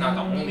 He's not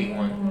the only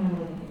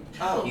one.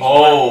 Oh.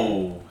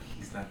 Oh,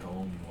 he's not the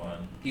only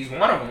one. He's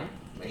one of them.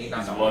 But he's not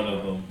He's the one only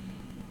of them.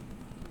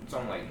 So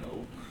I'm like,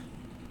 nope.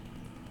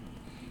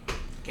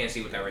 Can't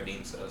see what that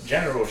redeem says.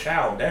 General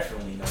Shao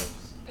definitely knows.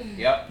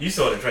 Yep. You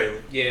saw the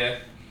trailer. Yeah.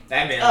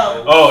 That man.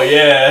 Oh. Oh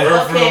yeah.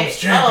 Earthrealm's Okay,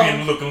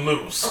 champion looking a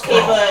little Okay,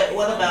 strong. but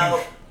what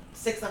about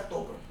 6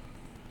 October?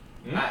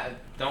 I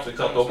don't. 6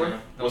 don't October. listen.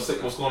 Don't What's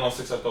listen. what's going on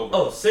 6 October?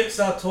 Oh, 6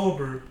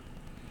 October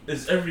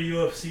is every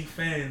UFC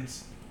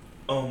fan's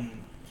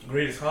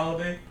greatest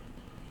holiday.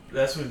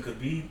 That's when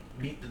Khabib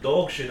beat the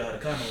dog shit out of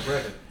Conor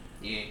McGregor.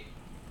 Yeah.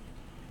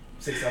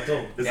 6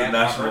 October. It's Yeah, a my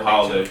national birthday,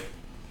 holiday. too.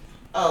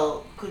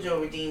 Oh, Cujo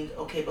redeemed.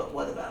 Okay, but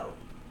what about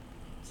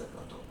 6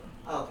 October?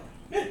 Oh,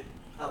 okay.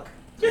 Yeah. Okay.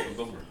 6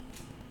 October.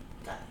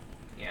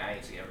 Yeah, I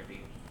ain't see everything.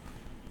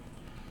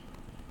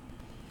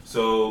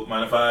 So,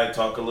 mind if I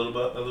talk a little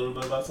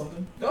bit about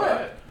something? Go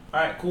ahead. All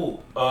right,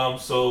 cool.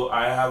 So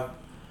I've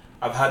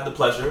had the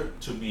pleasure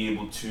to be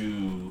able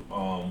to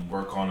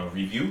work on a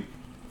review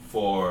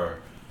for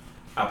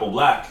Apple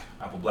Black.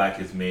 Apple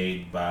Black is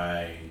made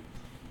by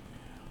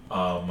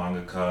a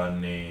mangaka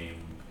named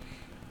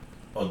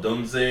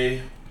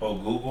Odunze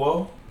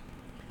Ogugwo,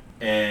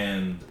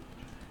 and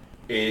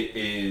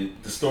the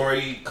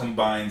story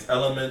combines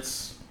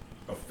elements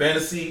a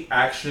fantasy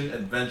action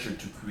adventure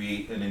to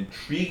create an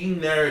intriguing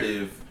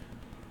narrative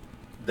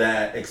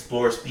that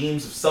explores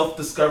themes of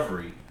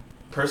self-discovery,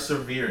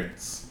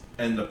 perseverance,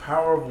 and the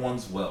power of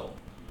one's will.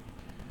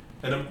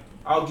 And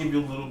I'll give you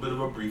a little bit of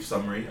a brief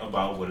summary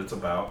about what it's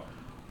about.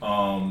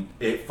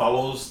 It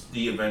follows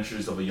the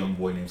adventures of a young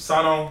boy named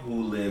Sano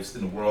who lives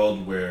in a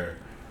world where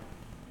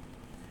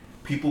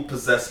people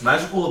possess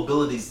magical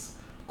abilities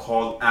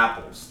called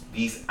apples.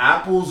 These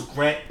apples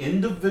grant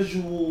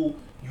individual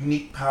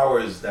unique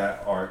powers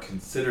that are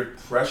considered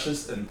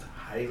precious and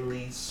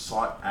highly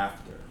sought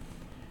after.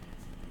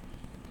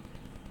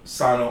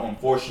 Sano,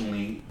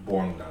 unfortunately,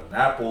 born without an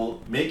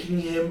apple, making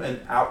him an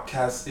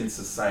outcast in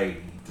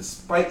society.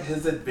 Despite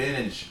his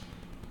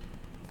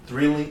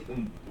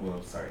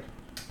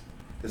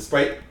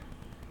despite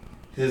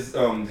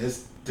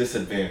his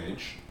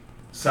disadvantage,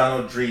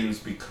 Sano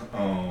dreams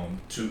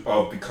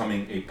of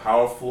becoming a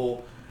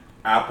powerful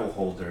apple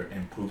holder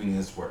and proving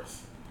his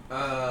worth.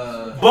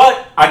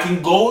 But I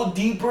can go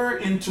deeper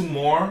into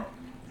more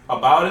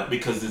about it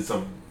because it's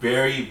a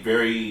very,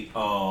 very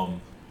I've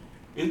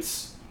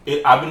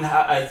been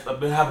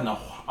having a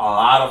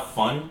lot of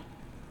fun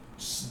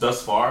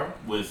thus far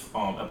with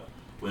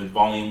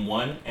Volume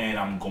 1, and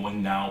I'm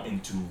going now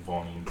into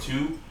Volume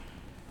 2,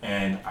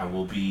 and I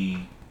will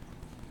be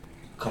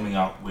coming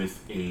out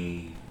with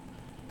a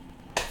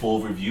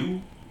full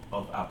review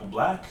of Apple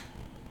Black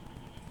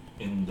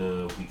in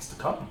the weeks to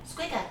come.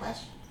 Squid got a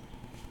question.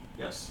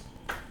 Yes.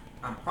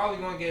 I'm probably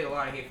gonna get a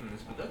lot of hate from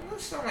this, but doesn't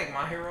this sound like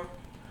My Hero?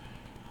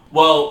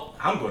 Well,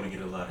 I'm going to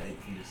get a lot of hate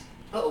from this.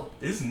 Oh.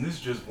 Isn't this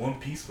just One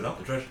Piece without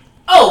the treasure?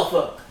 Oh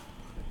fuck.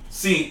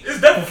 see, It's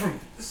devil fruit.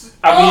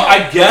 I mean,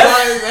 I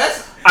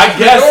guess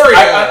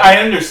I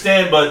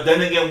understand, but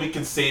then again, you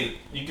can say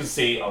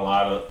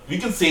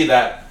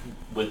that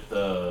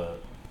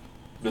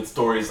with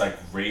stories like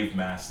Rave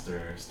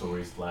Master,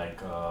 stories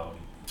like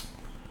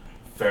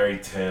Fairy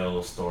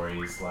Tale,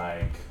 stories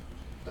like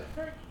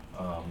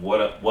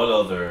what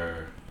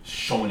other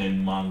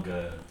shonen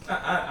manga?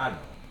 I know.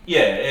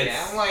 Yeah,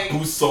 it's like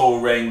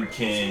Buso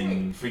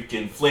Renkin,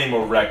 freaking Flame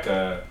of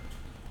Rekka,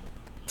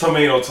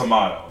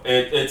 Tomato.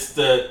 It's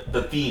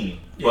the theme,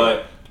 Yeah.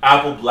 but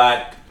Apple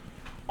Black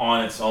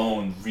on its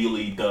own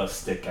really does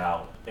stick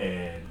out,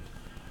 and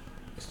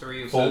Mr.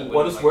 Ryu for says,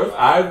 what it's worth,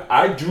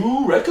 I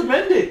do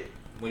recommend it.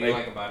 What do you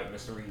like about it,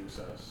 Mr. Ryu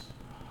says?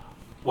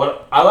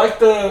 What I like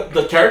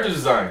the character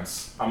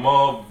designs. I'm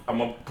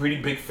a pretty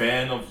big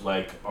fan of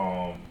like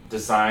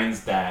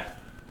designs that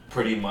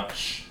pretty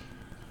much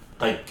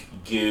like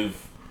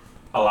give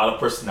a lot of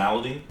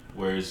personality,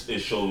 whereas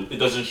it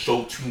doesn't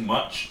show too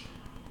much,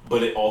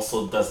 but it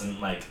also doesn't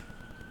like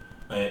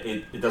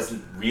it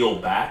doesn't reel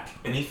back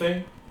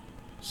anything,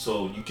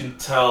 so you can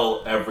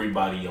tell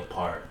everybody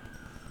apart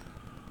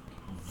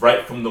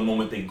right from the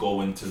moment they go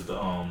into the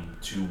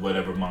to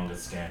whatever manga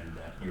scan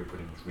that you're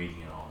pretty much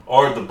reading it on,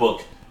 or the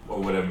book,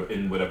 or whatever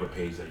in whatever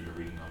page that you're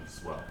reading on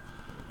as well.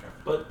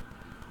 But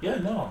yeah,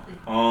 no.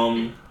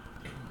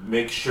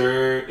 Make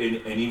sure in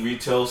any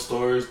retail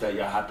stores that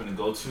you happen to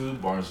go to,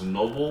 Barnes &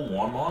 Noble,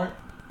 Walmart,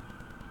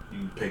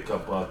 you pick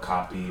up a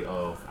copy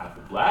of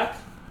Apple Black,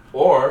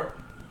 or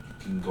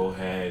you can go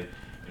ahead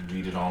and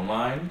read it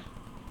online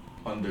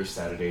under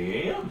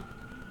Saturday AM.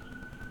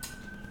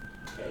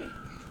 Okay.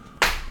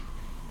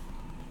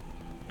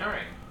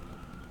 Alright.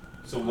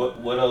 So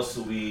what else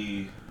are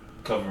we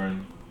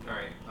covering?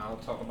 Alright, I'll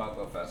talk about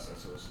GoFest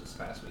since it was this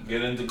past week.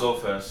 Get into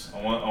GoFest.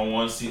 I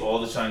want to see all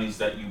the Chinese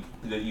that you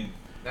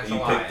That's you a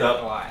lie. picked That's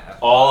up, a lie.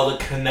 all the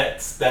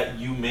connects that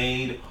you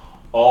made,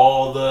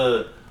 all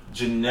the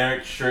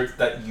generic shirts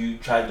that you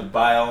tried to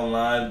buy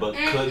online but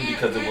couldn't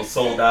because it was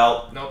sold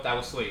out. Nope, that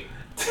was sweet.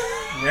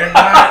 You're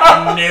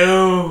not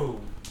new.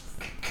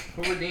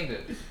 Who redeemed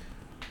it?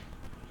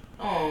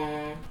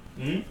 Aww.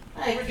 Hmm?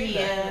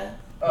 Ikea.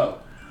 Oh.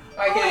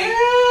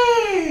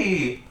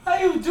 Hey, how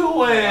you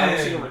doing? I don't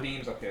see the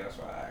redeems up here, that's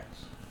why I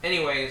asked.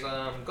 Anyways,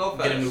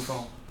 GoFest. Get a new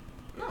phone.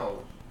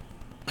 No.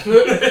 I'm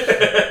gonna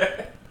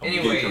get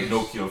Anyways. your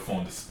Nokia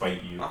phone to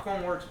spite you. My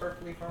phone works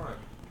perfectly fine.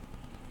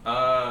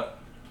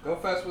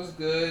 GoFest was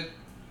good.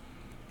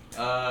 It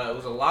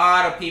was a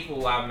lot of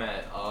people I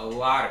met. A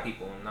lot of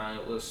people. And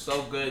it was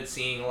so good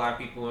seeing a lot of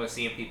people,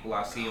 seeing people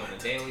I see on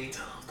the daily.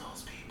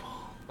 Those people.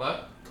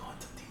 What? Go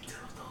into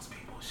details. Those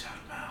people. Shout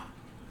them out.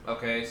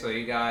 Okay, so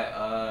you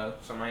got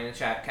somebody in the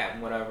chat,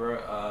 Captain whatever.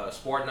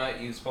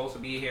 Sportnut, you was supposed to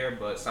be here,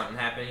 but something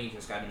happened. You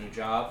just got a new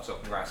job, so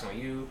congrats on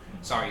you.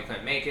 Sorry you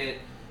couldn't make it.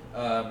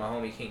 My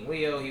homie King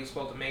Leo, he was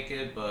supposed to make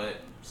it, but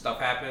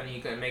stuff happened.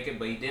 He couldn't make it,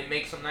 but he did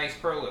make some nice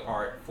pearl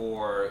art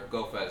for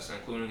GoFest,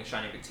 including a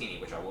shiny bikini,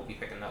 which I will be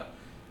picking up.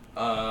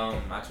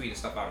 I tweeted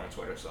stuff out on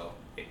Twitter, so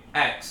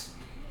X,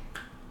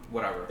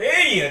 whatever.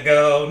 There you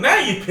go. Now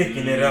you're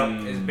picking it up.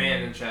 It's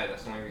banned in chat.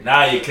 That's the only reason.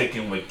 Now you're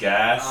kicking with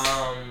gas.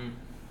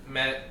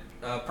 Met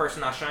a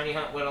person I shiny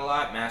hunt with a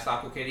lot, Masked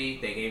Aqua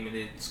Kitty. They gave me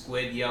the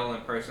squid yell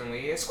in person.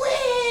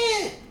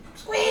 Squid!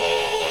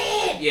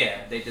 Squid!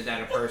 Yeah, they did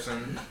that in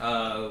person.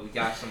 We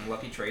got some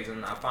lucky trades,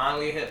 and I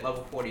finally hit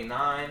level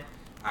 49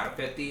 out of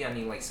 50. I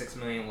need like 6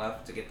 million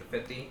left to get to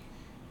 50.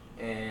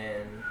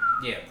 And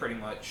yeah, pretty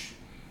much.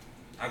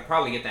 I could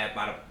probably get that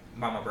by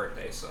my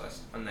birthday, so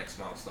that's the next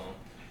milestone.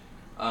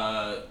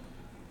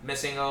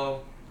 Missing a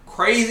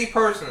crazy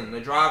person to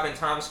drive in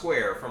Times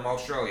Square from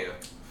Australia.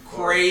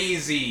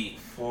 Crazy.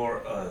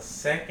 For a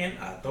second,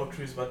 I thought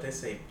you was about to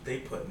say they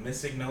put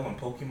Missing No in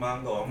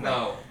Pokemon Go. I'm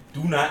No. like,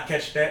 do not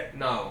catch that.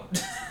 No.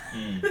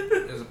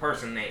 There's a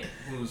person name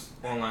whose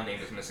online name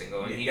is Missing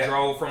Go, and he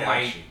drove from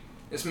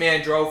this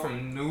man drove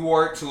from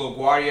Newark to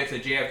LaGuardia to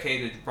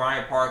JFK to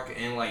Bryant Park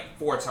in like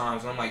 4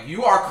 times. And I'm like,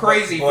 you are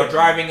crazy for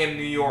driving in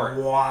New York.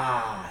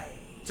 Why?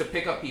 To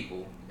pick up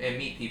people and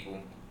meet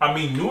people. I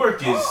mean,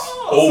 Newark is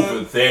over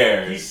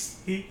there. He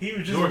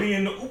was just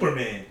being the Uber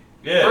man.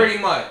 Yeah. Pretty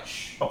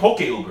much. A Poke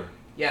Uber.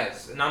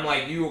 Yes. And I'm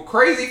like, you were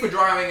crazy for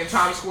driving in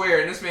Times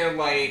Square. And this man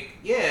like,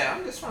 yeah,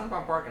 I'm just trying to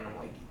find parking. I'm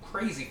like, you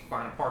crazy for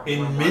finding parking.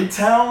 In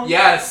Midtown?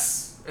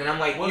 Yes. And I'm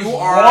like, what's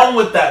wrong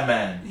with that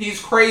man?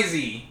 He's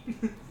crazy.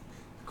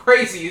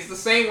 Crazy. It's the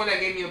same one that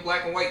gave me the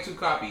black and white 2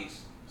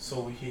 copies.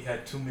 So he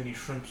had too many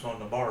shrimps on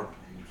the barb. What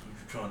you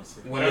trying to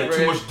say? He had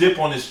too much dip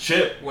on his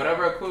chip.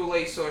 Whatever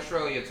equates to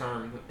Australia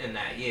term in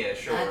that, yeah,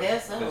 sure. I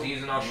guess so. Because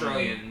he's an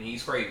Australian and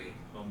he's crazy.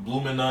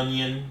 Bloomin'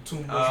 onion. Too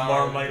much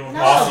Marmite on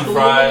Aussie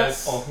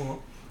fries.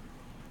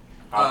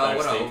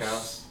 What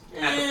else?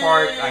 At the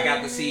park, I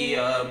got to see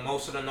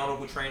most of the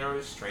notable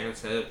trainers, trainer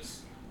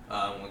tips.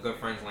 My good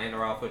friends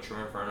Lander Alpha, True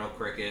Inferno,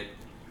 Cricket,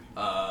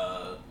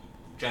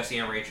 Jesse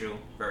and Rachel,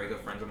 very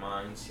good friends of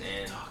mine.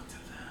 And talk to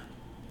them.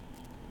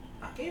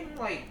 I gave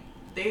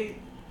them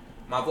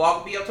my vlog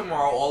will be up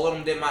tomorrow. All of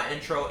them did my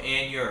intro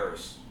and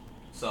yours.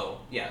 So,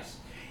 yes.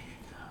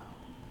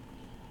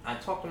 I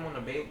talked to them on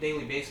a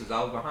daily basis.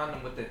 I was behind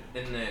them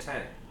in the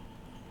tent.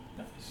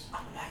 Nice.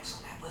 I'm next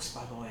on that list,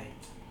 by the way.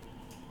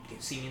 You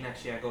can see me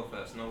next year at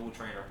GoFest, Noble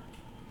Trainer.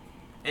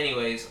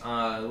 Anyways, it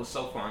was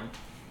so fun.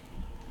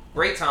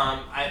 Great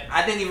time.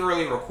 I didn't even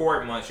really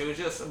record much. It was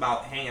just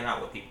about hanging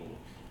out with people,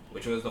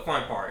 which was the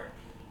fun part.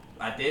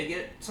 I did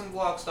get some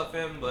vlog stuff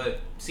in,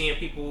 but seeing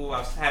people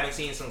I haven't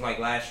seen since like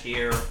last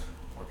year,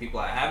 or people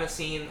I haven't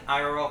seen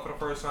IRL for the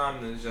first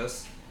time, it was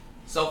just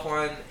so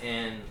fun.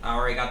 And I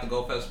already got the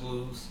GoFest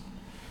blues.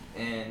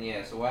 And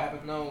yeah, so what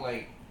happened though,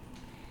 like,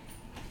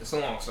 it's a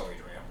long story,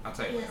 Drea. I'll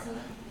tell you later.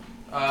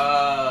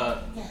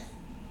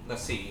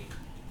 Let's see.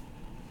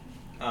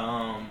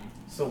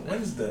 So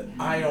when's the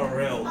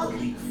IRL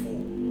Elite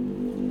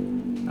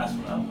Four? That's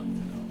what I want to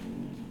know.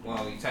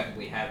 Well, you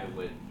technically have it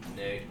with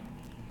Nick,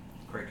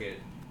 Cricket.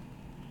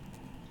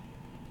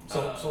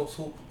 So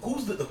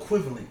who's the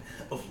equivalent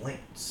of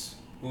Lance?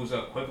 Who's the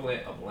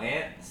equivalent of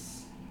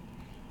Lance?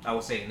 I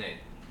would say Nick,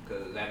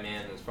 because that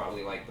man is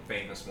probably like the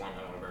famous one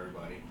out of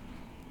everybody.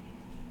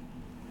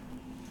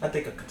 I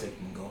think I could take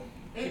him and go.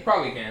 He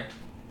probably can.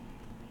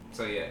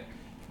 So yeah.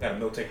 Got a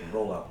Miltech and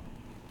roll out.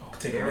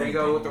 Here we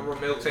go with the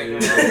Miltech.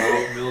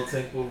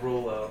 Miltech will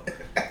roll out.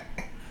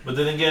 But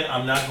then again,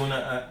 I'm not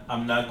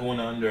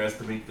gonna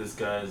underestimate this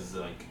guy's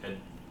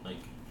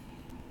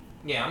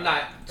Yeah, I'm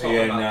not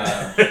talking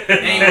about that.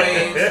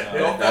 Anyways,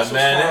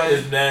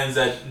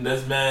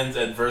 this man's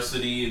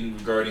adversity in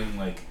regarding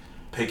like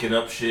picking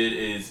up shit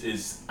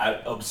is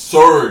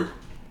absurd.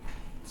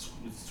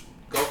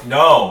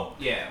 No.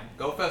 Yeah,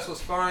 GoFest was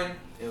fun.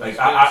 It was like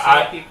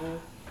I people.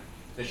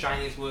 The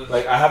shinies was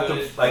like I have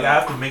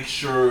to make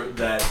sure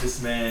that this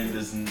man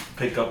doesn't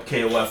pick up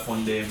KOF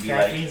one day and be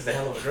Caffeine's the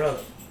hell of a drug.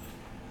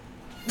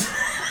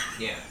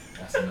 Yeah.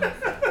 That's enough.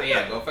 But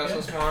yeah, GoFest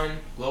was fun.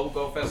 Global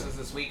GoFest is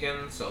this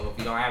weekend, so if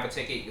you don't have a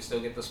ticket, you can still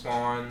get the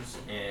spawns,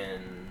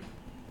 and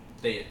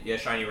your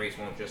shiny rates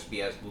won't just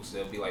be as boosted.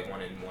 It'll be like 1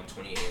 in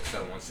 128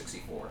 instead of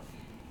 164.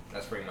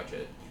 That's pretty much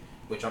it.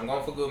 Which I'm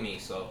going for Gumi,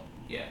 so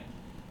yeah.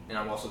 And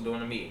I'm also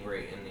doing a meet and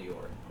greet in New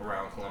York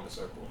around Columbus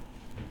Circle.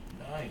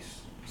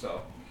 Nice.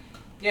 So,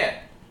 yeah,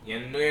 you're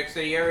in the New York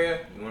City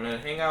area, you want to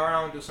hang out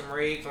around, do some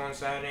raids on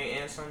Saturday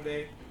and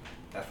Sunday,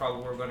 that's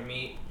probably where we're going to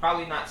meet.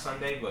 Probably not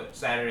Sunday, but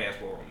Saturday that's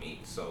where we'll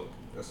meet. So,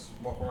 let's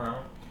walk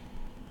around.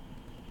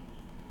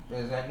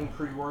 There's that new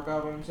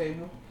pre-workout on the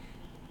table.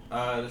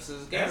 This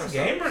is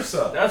Gamer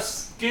Subs.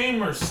 That's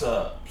Gamer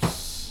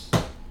Subs.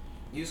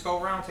 Use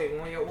code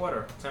Roundtable on your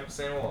order,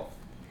 10% off.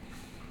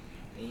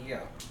 There you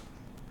go.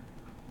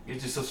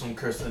 Get yourself some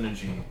cursed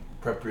energy.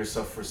 Prep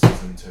yourself for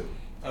season 2.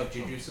 Of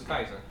Jujutsu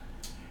Kaisen.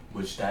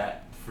 Which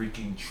that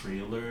freaking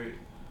trailer.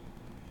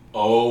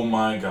 Oh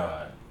my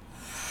god.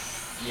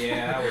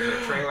 Yeah, that was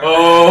a trailer.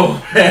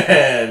 Oh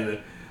man.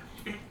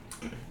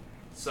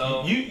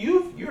 So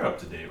you're up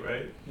to date,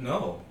 right?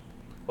 No.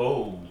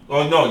 Oh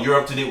no, you're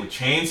up to date with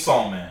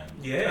Chainsaw Man.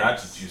 Yeah. Not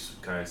Jujutsu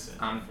Kaisen.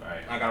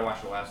 Right. I gotta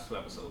watch the last 2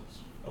 episodes.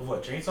 Of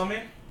what? Chainsaw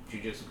Man?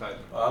 Jujutsu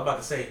Kaisen. I was about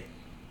to say.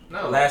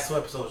 No. The last 2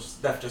 episodes.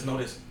 Steph just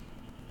noticed.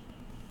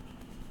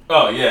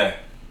 Oh yeah.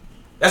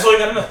 That's all you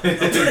gotta know.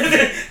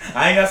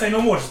 I ain't gotta say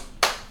no more.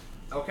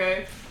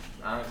 Okay.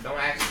 Don't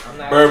ask. I'm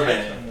not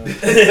Birdman. gonna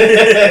ask no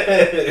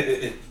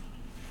more.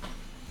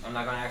 I'm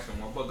not gonna ask no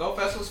more. But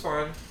GoFest was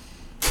fun.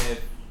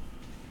 If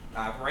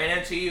I've ran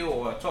into you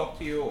or talked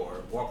to you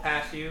or walked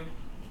past you,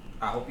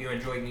 I hope you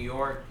enjoyed New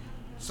York.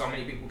 So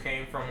many people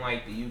came from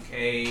like the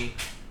UK,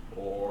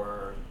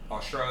 or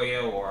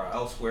Australia or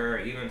elsewhere,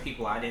 even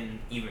people I didn't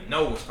even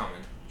know was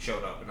coming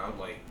showed up, and I was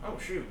like, oh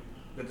shoot,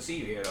 good to see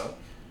you here though.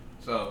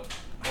 So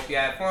hope you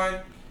had fun,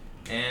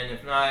 and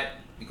if not,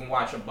 you can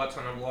watch a butt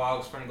ton of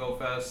vlogs from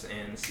GoFest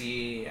and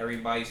see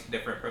everybody's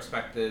different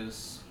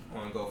perspectives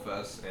on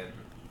GoFest, and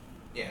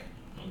yeah.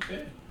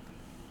 Okay.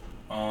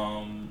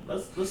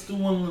 Let's do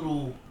one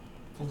little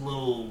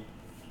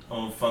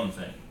fun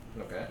thing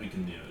Okay. we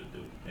can do,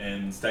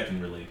 and it's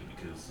Tekken related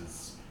because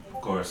it's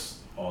of course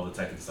all the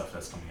Tekken stuff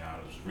that's coming out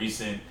is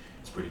recent.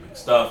 It's pretty big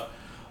stuff.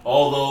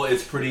 Although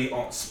it's pretty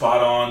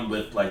spot on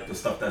with like the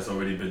stuff that's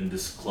already been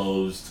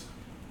disclosed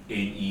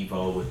in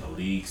Evo with the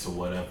leaks or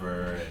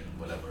whatever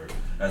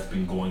that's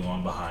been going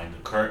on behind the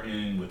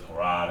curtain with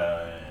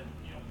Harada and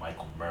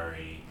Michael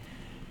Murray.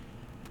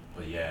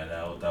 But yeah,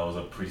 that was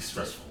a pretty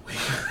stressful week.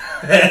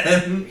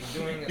 And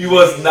he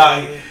was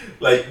not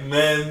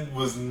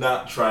was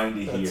not trying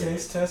to The hear.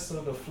 taste test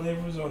of the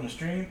flavors on the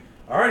stream.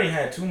 I already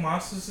had 2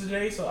 monsters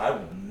today, so I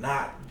will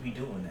not be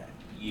doing that.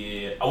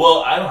 Yeah, well,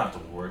 I don't have to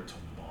work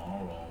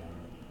tomorrow,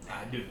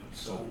 I do.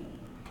 so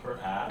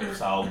perhaps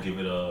I'll give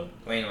it a.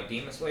 Waiting on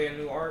Demon Slayer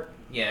new art.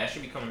 Yeah, that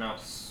should be coming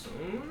out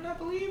soon, I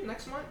believe,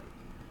 next month.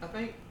 I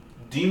think.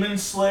 Demon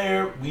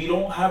Slayer, we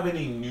don't have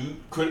any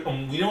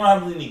we don't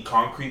have any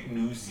concrete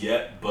news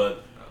yet,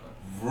 but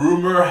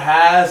rumor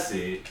has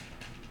it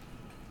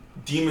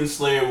Demon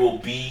Slayer will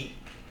be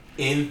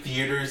in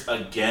theaters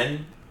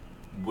again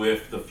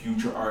with the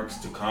future arcs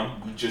to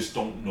come. We just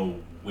don't know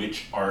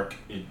which arc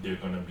they're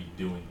gonna be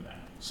doing that.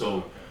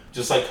 So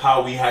just like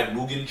how we had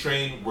Mugen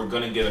Train, we're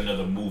gonna get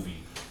another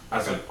movie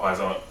as an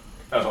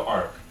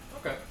arc.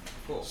 Okay,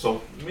 cool.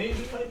 So maybe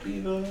it might be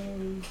the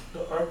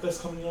arc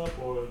that's coming up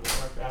or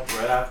the arc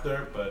right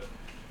after, but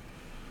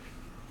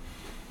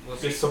We'll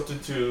see. it's something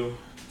to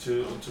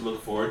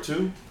look forward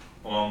to,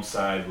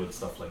 alongside with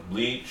stuff like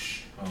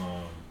Bleach,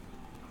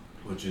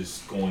 which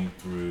is going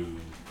through.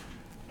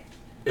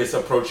 It's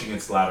approaching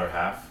its latter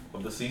half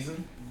of the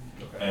season,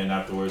 and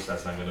afterwards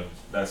that's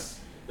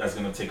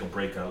gonna take a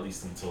break at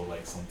least until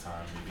like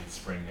sometime maybe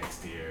spring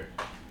next year.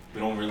 We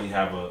don't really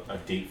have a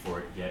date for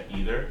it yet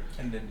either.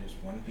 And then there's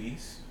One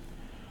Piece.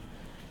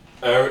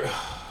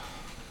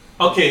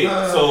 Okay,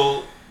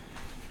 so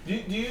do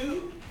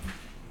you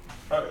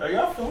are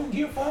y'all filming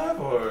Gear 5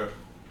 or?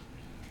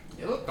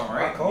 It looked My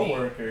alright.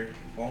 coworker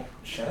won't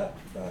shut up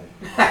about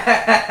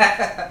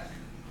it.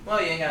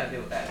 Well, you ain't gotta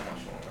deal with that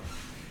much longer.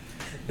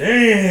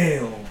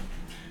 Damn.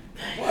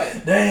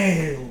 What?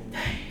 Damn.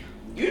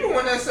 You the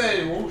one that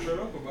said, "Won't shut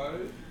up about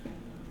it."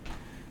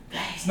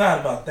 It's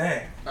not about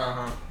that.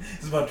 Uh-huh.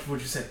 It's about what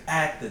you said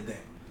after that.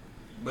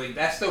 But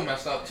that's still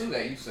messed up too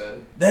that you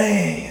said.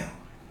 Damn.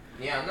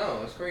 Yeah, I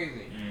know, it's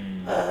crazy.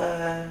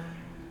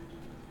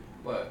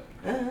 What?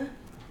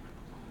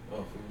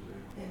 Oh, food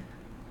there.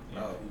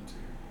 Yeah. Oh,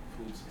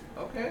 food's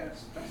here. Okay,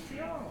 that's for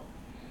y'all.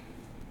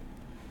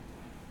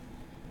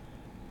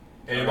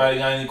 Anybody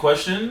got any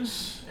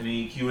questions?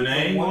 Any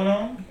Q&A going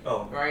on?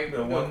 Oh, Right, the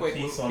real One quick,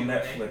 Piece we'll on Q&A.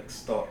 Netflix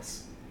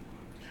thoughts.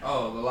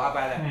 Oh, the live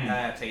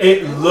adaptation.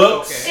 It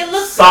looks okay. It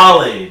looks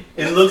solid.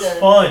 It Looks looks good.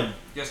 fun.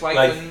 Just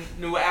like the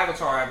new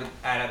Avatar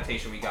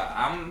adaptation we got.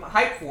 I'm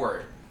hyped for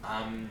it.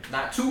 I'm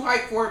not too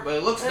hyped for it, but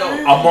it looks dope.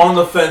 I'm on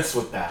the fence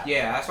with that.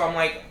 Yeah, that's why I'm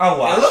like, I'll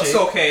watch it looks it.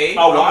 okay.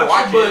 I'll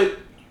watch it,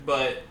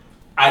 but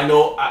I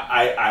know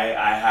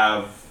I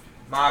have.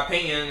 my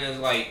opinion is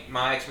like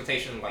my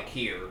expectation is like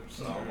here.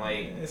 So I'm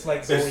like, It's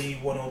like Zoe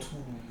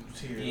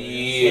 102 here.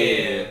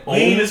 yeah. We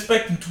ain't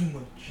expecting too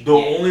much. The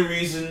only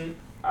reason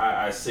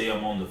I say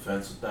I'm on the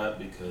fence with that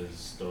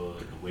because the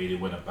way they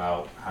went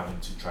about having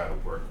to try to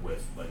work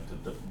with like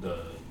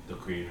the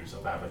creators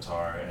of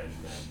Avatar and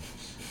then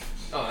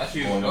Oh, that's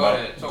you. going Go about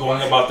ahead. Talk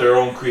going it. about their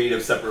own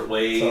creative separate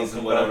ways Talk and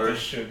about whatever. the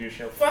sugar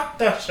show. Fuck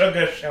the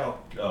sugar show.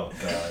 Oh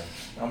god,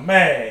 I'm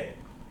mad.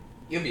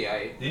 You'll be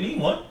alright. didn't he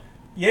win?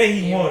 Yeah, he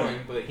He won. won,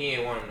 but he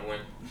ain't want him to win.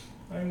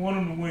 I didn't want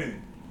him to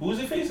win. Who was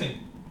he facing?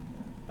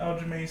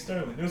 Aljamain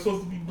Sterling. It was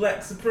supposed to be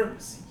black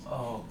supremacy.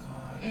 Oh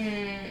god.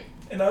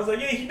 And I was like,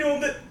 yeah, he doing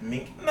that.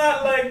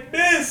 Not like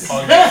this.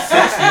 On the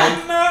 6th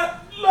month.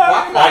 Not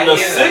Why like On the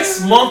Yeah, that-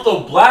 6th month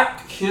of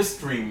Black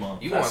History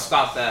Month. You want to That's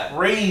stop that?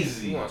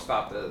 crazy. You want to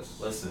stop this?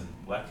 Listen,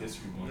 Black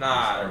History Month.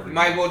 Nah, is you every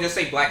might as month. well just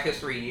say Black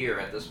History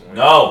Year at this point.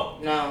 No,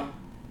 No.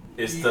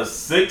 it's the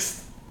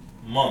 6th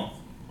month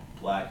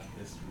of Black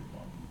History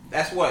Month.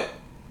 That's what?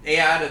 8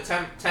 out of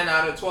 10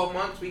 out of 12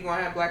 months we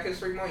gonna have Black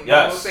History Month? You Yes.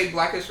 might as well say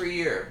Black History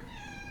Year.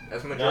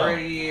 That's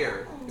majority of the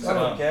year. Son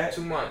of a cat.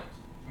 2 months.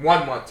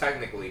 1 month,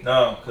 technically.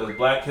 No, because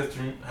Black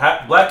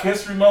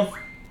History Month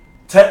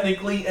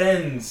technically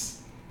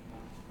ends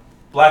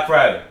Black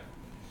Friday.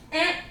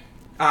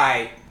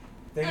 Alright.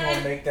 They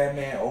gonna make that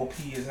man OP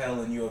as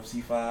hell in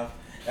UFC 5.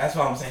 That's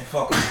why I'm saying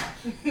fuck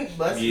him.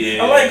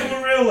 Yeah. I like him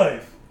in real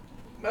life.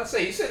 Let's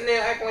say you sitting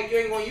there acting like you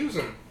ain't gonna use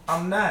them.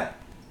 I'm not.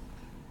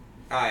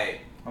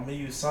 Alright. I'm gonna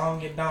use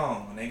Song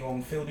Yadong and they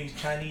gonna feel these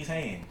Chinese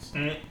hands.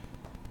 You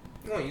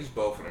gonna use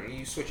both of them.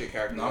 You switch your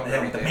characters I'm up gonna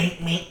every have the day.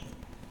 meat.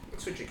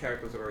 Switch your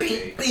characters up every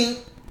day. Bing.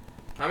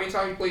 How many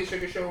times you played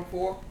Sugar Show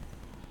before?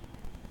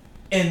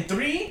 In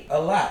 3, a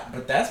lot,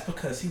 but that's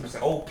because he was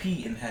OP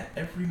and had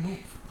every move.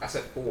 I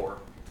said 4.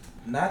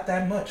 Not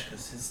that much,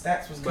 because his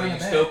stats was But kind you of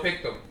bad. still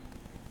picked him.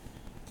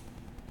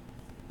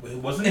 Wait,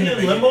 wasn't In he the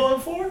in limbo in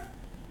 4?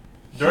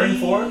 During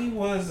 4? He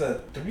was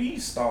a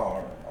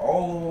 3-star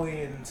all the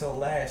way until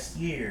last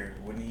year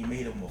when he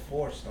made him a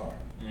 4-star.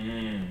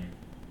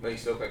 But you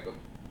still picked him.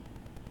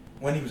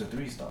 When he was a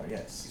 3-star,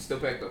 yes. You still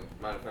picked him.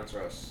 My defense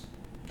Russ.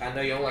 I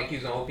know you don't like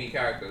using OP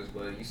characters,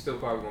 but you still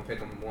probably gonna pick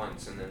them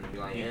once and then be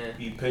like, eh.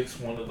 He picks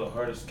one of the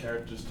hardest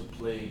characters to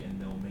play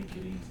and they'll make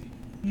it easy.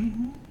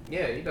 Mm-hmm.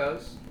 Yeah, he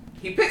does.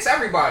 He picks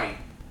everybody.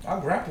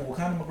 I'll grapple with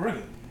Conor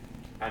McGregor.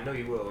 I know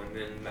you will, and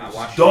then I It's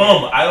watch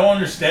dumb. I don't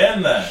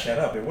understand that. Shut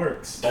up, it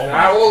works. Oh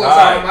I all the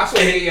God. time. I saw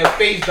your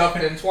face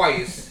ducking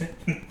twice.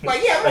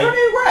 Like, yeah, I'm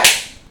already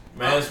right.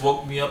 Man's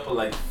woke me up at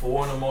like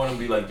 4 in the morning and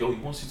be like, yo, you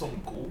want to see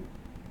something cool?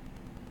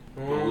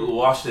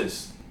 Watch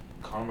this.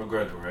 Conor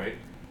McGregor, right?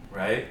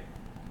 Right?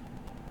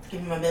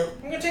 Give me my milk.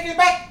 I'm gonna take it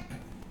back.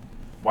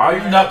 Why are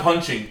you not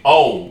punching?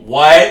 Oh,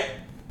 what?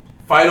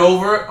 Fight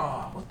over?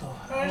 Oh, what the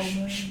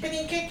hell?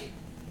 Spinning kick.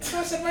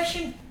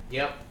 Submission.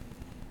 Yep.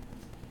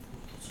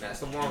 That's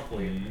the one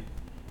for you.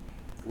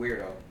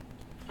 Weirdo.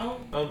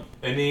 Oh.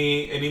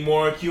 Any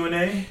more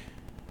Q&A?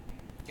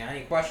 Got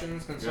any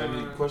questions, Got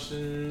concerns? any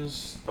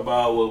questions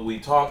about what we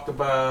talked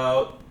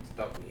about?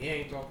 Stuff we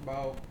ain't talked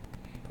about,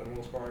 for the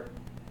most part.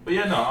 But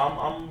yeah,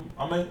 no,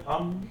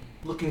 I'm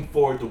looking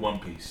forward to One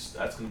Piece.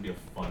 That's gonna be a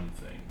fun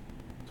thing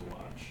to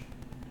watch.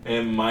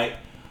 And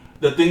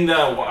the thing that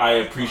I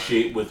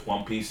appreciate with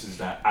One Piece is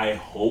that I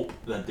hope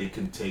that they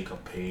can take a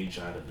page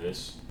out of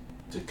this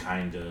to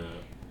kind of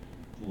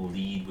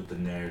lead with the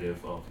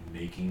narrative of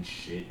making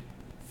shit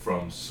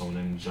from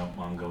Shonen Jump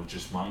manga, or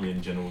just manga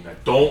in general,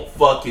 that don't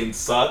fucking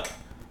suck.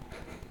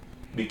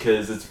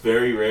 Because it's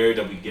very rare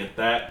that we get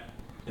that.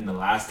 And the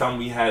last time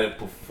we had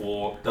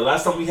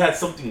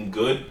something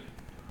good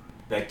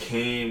that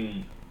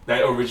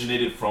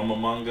originated from a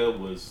manga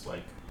was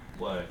like,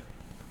 what?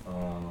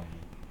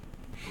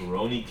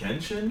 Rurouni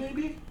Kenshin,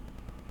 maybe?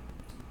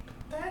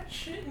 That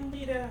shouldn't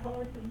be that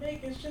hard to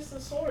make. It's just a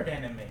sword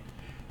anime.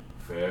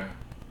 Fair.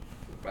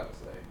 About to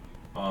say.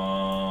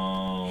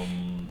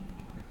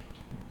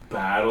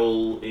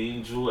 Battle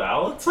Angel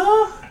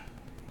Alita?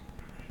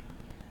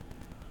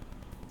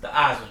 The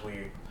eyes was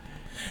weird.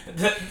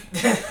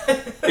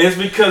 It's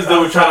because they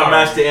were trying to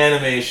match the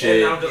anime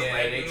shit. And I'm just Yeah,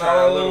 like, they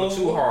tried a little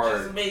too no,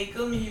 hard. Just make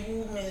them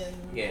human.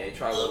 Yeah, they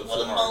tried a little What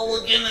too am I hard.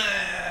 looking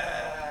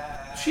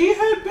at? She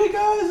had big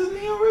eyes in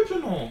the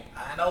original.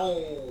 I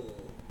know.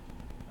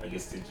 I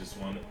guess they just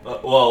wanted.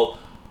 Well,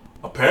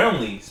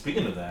 apparently,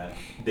 speaking of that,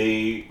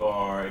 they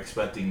are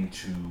expecting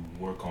to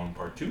work on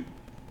part 2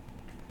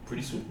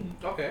 pretty soon.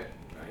 Okay,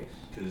 nice.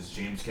 Because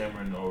James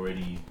Cameron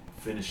already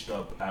finished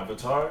up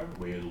Avatar,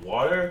 Way of the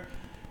Water,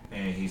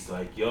 and he's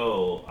like,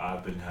 yo,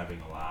 I've been having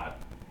a lot.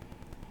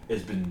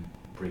 It's been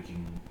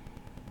breaking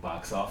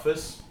box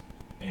office,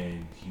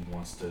 and he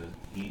wants to.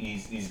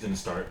 He's gonna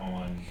start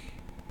on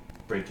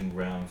breaking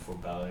ground for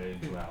Ballet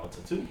and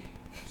Duality too.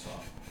 So,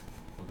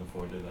 looking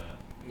forward to that.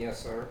 Yes,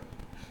 sir.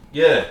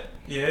 Yeah.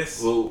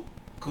 Yes. Well,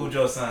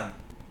 Kujo-san.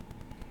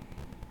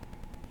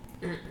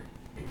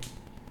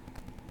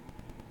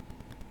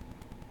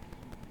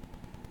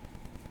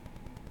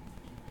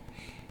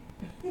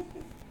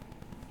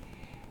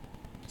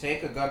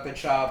 Take a Gunther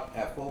chop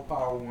at full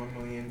power, 1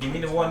 million. Give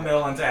me the 1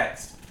 mil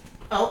untaxed.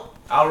 Oh.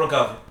 I'll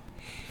recover.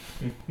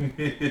 Give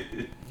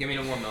me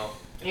the 1 mil.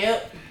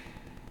 Yep.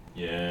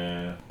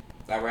 Yeah.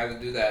 I'd rather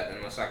do that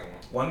than the second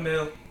one. 1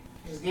 mil.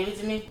 Just give it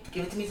to me.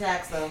 Give it to me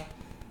tax though.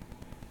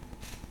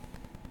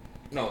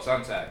 No, it's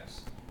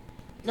untaxed.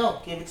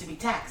 No, give it to me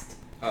taxed.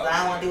 Cause Oh, I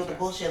don't want to deal with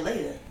the taxed. bullshit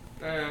later.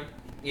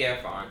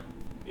 Yeah, fine.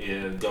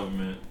 Yeah,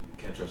 government.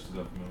 Can't trust the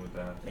government with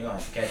that. They gonna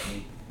have to catch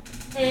me.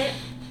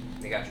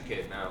 They got your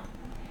kid now.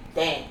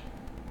 Damn.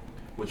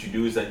 What you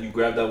do is that you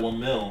grab that 1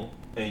 mil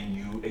and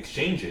you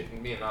exchange it.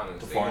 I'm being honest.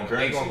 To They foreign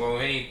gonna currency. go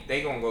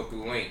they gonna go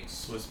through links.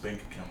 Swiss bank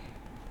account.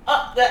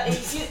 Oh, that,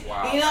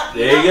 Wow. you're not,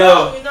 There you're you not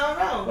go. wrong, you're not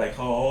wrong. Like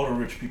how all the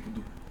rich people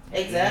do.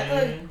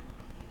 Exactly.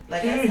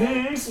 Like I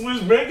said. Swiss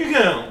bank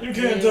account. You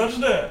can't touch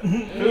that.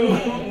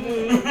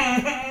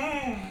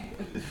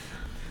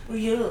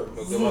 Yes.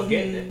 But good luck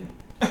getting it.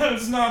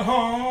 It's not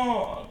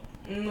hard.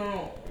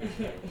 No.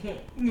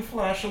 You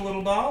flash a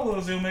little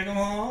dollars, you'll make them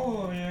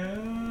hollow, yeah.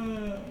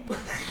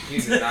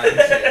 You did not even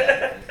say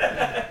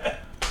that.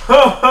 In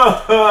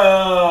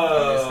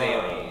this day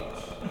and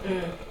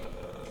age.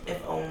 If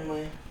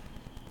only.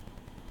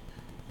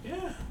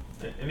 Yeah.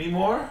 Any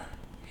more?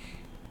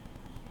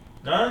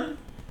 None?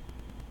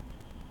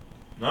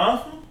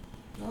 Nothing?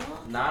 No.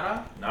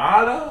 Nada?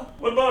 Nada?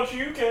 What about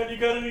you, Cat? You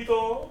got any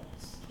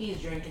thoughts? He's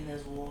drinking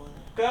his water.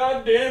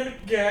 God damn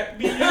it, Cat.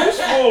 Be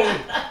useful.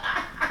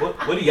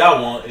 What do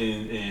y'all want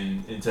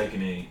in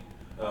Tekken 8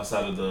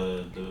 outside of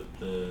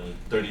the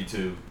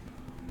 32?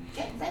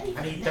 Get ready for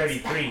I the need next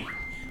 33. battle.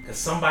 Because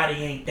somebody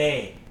ain't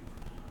there.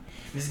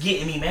 It's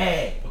getting me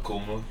mad.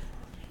 Akuma?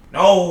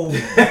 No.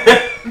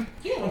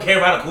 You don't care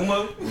about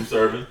Akuma. Who's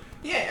serving?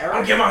 Yeah, I don't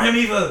Eric. care about him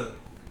either.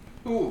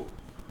 Who?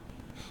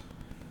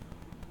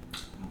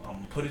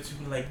 put it to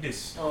you like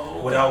this,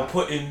 Oh, without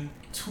putting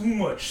too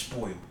much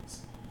spoilers.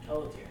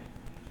 Oh dear.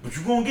 But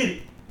you gonna get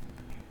it.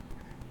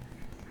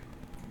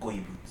 Goy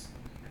boots.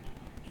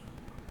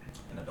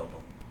 And I don't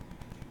know.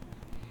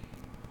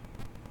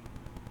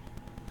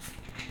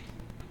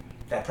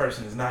 That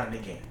person is not in the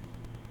game.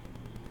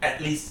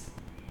 At least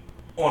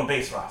on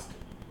base roster.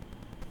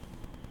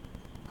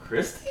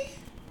 Christy?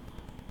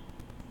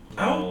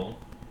 No.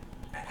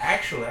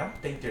 Actually, I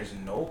don't think there's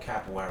no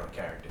capoeira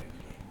character in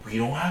the game. We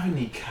don't have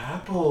any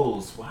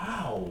capos.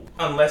 Wow.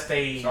 Unless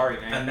they Sorry,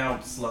 man.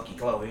 announce Lucky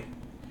Chloe.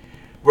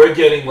 We're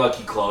getting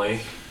Lucky Chloe.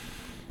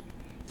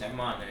 Never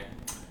mind, man.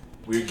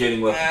 We're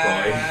getting Lucky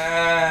Chloe.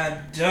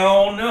 I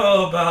don't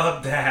know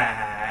about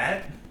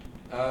that.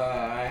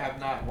 I have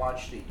not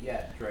watched it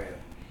yet, Drea.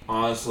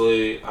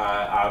 Honestly,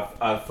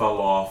 I fell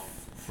off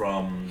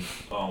from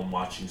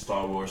watching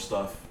Star Wars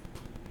stuff.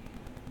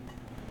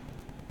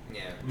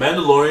 Yeah.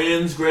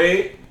 Mandalorian's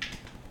great,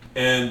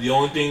 and the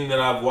only thing that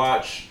I've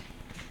watched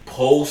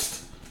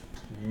post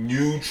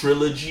new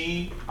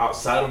trilogy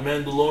outside of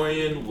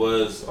Mandalorian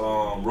was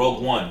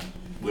Rogue One,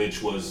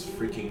 which was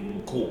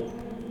freaking cool.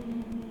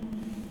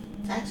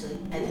 Actually,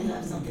 I do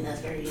have something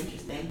that's very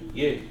interesting.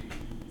 Yeah.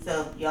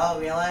 So, y'all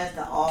realize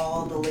that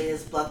all the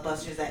latest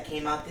blockbusters that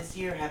came out this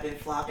year have been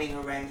flopping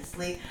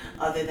horrendously,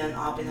 other than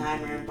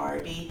Oppenheimer and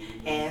Barbie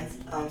and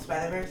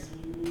Spider-Verse?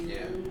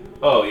 Yeah.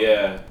 Oh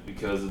yeah,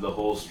 because of the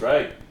whole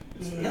strike.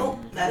 Nope,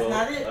 that's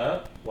not it.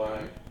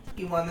 Why?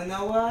 You want to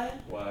know why?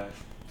 Why?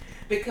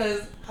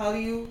 Because how do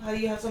you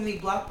have so many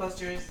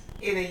blockbusters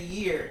in a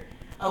year?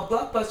 A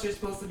blockbuster is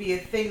supposed to be a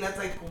thing that's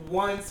like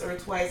once or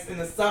twice in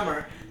the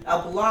summer. A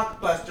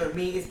blockbuster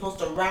means it's supposed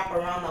to wrap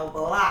around a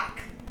block.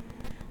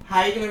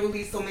 How are you gonna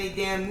release so many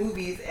damn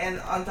movies? And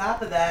on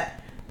top of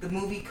that, the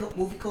movie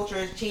culture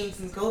has changed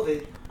since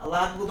COVID. A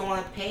lot of people don't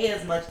want to pay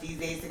as much these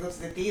days to go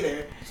to the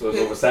theater. So it's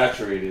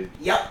oversaturated.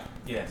 Yep.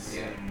 Yes.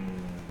 Yeah.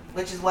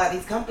 Which is why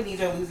these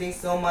companies are losing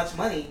so much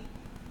money.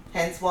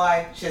 Hence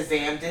why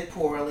Shazam did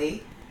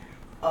poorly.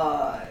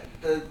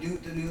 The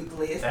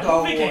latest That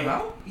Star movie Wars came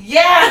out?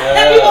 Yeah,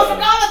 everyone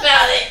forgot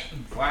about it.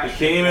 Flash It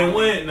came and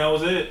went, and that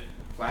was it.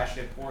 Flash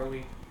did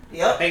poorly. I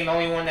Yep. think the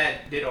only one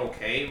that did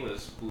okay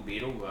was Blue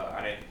Beetle, but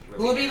I didn't really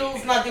Blue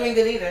Beetle's not doing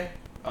good either.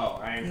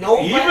 Oh, I didn't. Nope.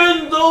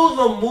 Even though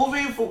the movie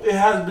it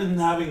has been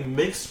having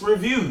mixed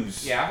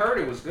reviews. Yeah, I heard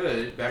it was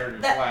good, better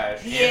than That-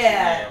 Flash. and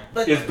Yeah, Shazam.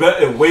 but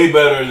It's way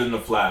better than the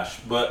Flash,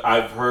 but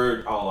I've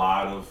heard a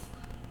lot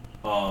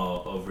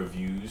of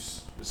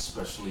reviews,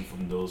 especially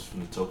from those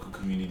from the Toku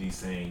community,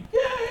 saying, "Yeah,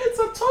 it's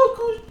a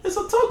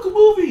Toku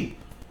movie.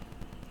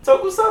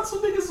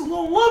 Tokusatsu niggas is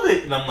gonna love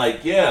it," and I'm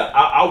like, "Yeah,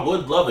 I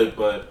would love it,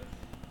 but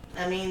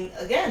I mean,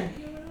 again,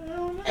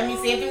 same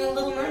thing with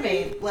Little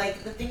Mermaid.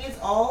 Like, the thing is,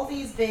 all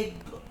these big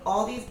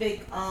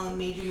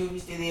major movie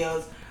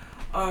studios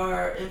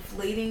are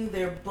inflating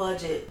their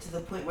budget to the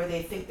point where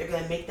they think they're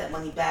gonna make that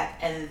money back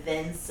and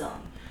then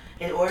some.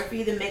 In order for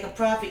you to make a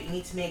profit, you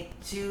need to make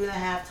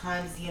 2.5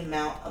 times the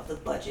amount of the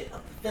budget of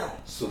the film.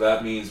 So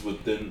that means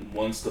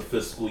once the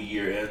fiscal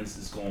year ends,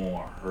 it's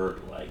gonna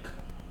hurt like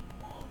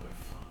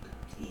motherfucker."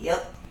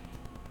 Yep.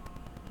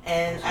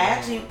 And and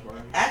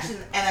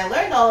I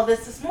learned all of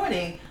this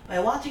morning by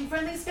watching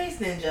Friendly Space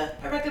Ninja.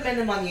 I recommend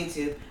him on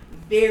YouTube.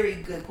 Very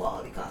good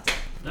quality content.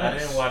 I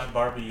didn't watch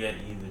Barbie yet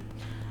either.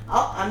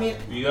 Oh, I mean,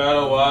 You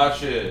gotta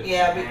watch it.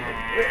 yeah, we're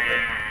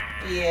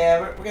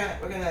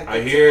gonna. I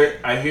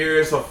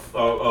hear it's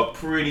a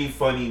pretty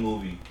funny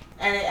movie.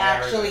 And it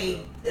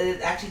actually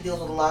deals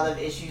with a lot of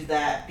issues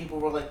that people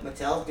were like,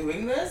 Mattel's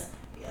doing this.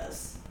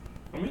 Yes.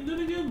 I mean, then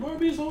again,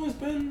 Barbie's always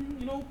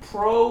been,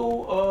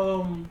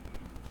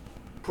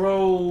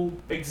 pro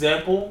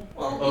example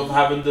of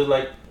having to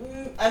like.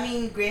 I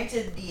mean,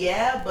 granted,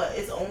 yeah, but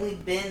it's only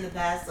been the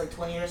past like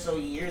 20 or so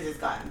years it's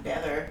gotten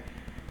better.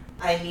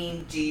 I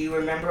mean, do you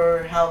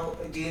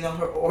know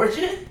her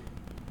origin?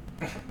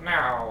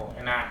 No,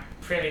 and I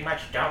pretty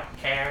much don't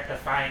care to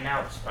find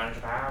out,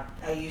 SpongeBob.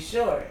 Are you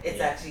sure?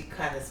 It's actually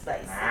kind of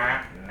spicy.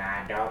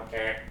 Nah, don't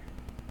care.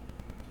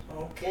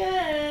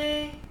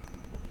 Okay.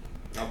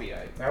 I'll be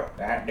alright. Nope,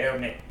 not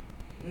doing it.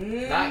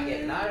 Not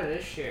getting out of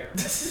this chair.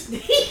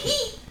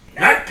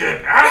 Not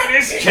getting out of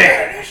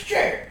this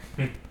chair.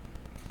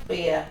 But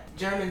yeah,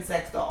 German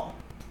sex doll.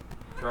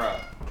 Bruh.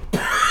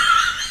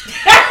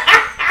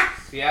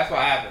 See, that's what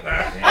happened.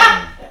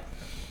 Damn.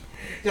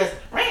 Just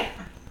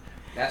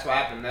That's what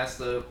happened. That's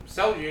the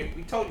soldier.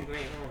 We told you we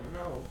ain't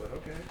gonna know, but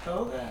okay.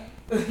 okay.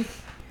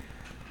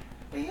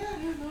 But yeah,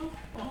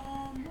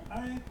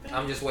 I think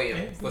I'm just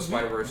waiting for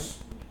Spider-Verse.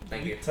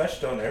 Thank you.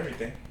 touched on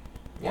everything.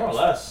 More or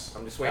less.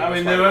 I'm just waiting I for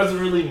mean, there Spider-Verse.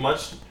 wasn't really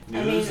much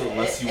I news mean,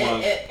 unless you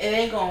want it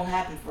ain't gonna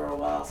happen for a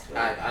while. Still.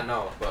 I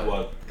know, but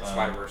what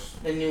Spider-Verse.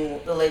 The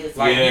latest.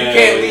 Like, Yeah, you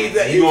can't leave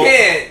that.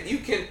 you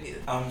You can.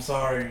 I'm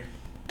sorry.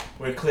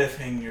 We're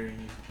cliffhanger.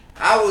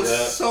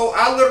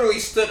 I literally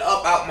stood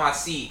up out my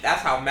seat.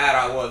 That's how mad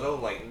I was. I was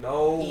like,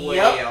 no way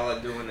Yep. y'all are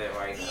doing that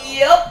right now.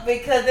 Yep,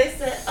 because they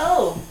said,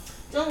 "Oh,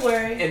 don't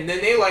worry." And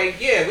then they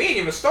like, yeah, we didn't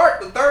even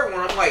start the third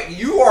one. I'm like,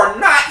 you are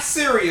not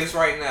serious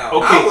right now.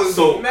 Okay, I was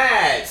so-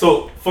 mad.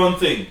 So, fun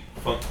thing.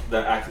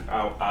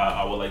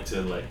 I would like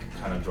to like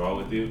kind of draw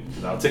with you.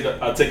 I'll take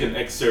an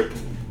excerpt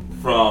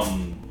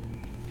from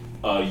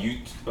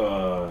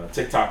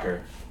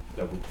TikToker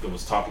that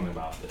was talking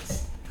about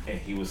this, and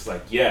he was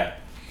like, yeah.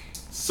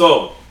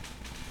 So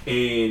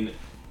in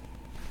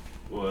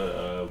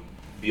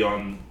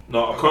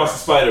Across the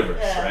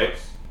Spider-Verse, right?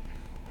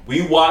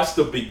 We watched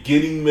the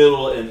beginning,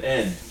 middle, and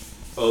end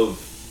of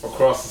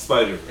Across the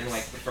Spider-Verse. In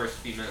like the first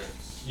few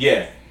minutes.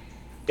 Yeah.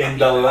 In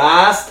the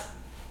last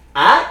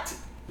act,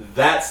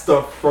 that's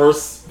the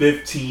first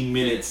 15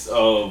 minutes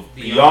of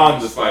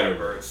Beyond the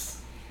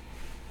Spider-Verse.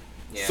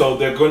 Yeah. So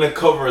they're going to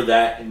cover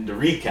that in the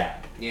recap.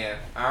 Yeah,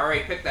 I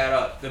already picked that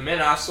up. The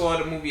minute I saw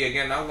the movie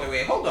again, I was like,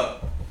 wait, hold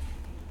up.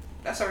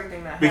 That's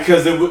everything that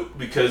happened.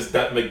 Because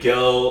that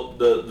Miguel,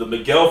 the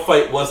Miguel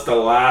fight was the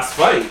last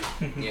fight.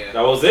 Yeah.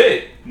 That was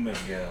it.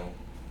 Miguel.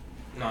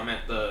 No, I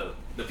meant the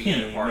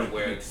beginning part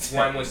where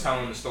one was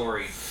telling the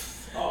story.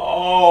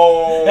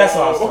 Oh. That's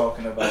what I was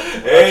talking about.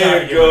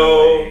 There you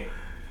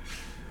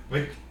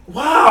go.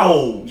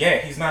 Wow. Yeah,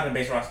 he's not in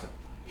base roster.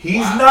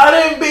 He's not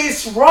in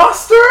base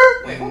roster?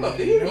 Wait, hold up.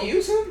 Did you even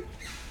use him?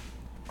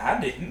 I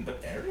didn't, but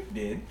Eric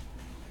did.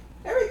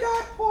 Eric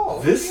got Paul.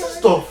 This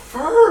is the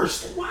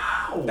first.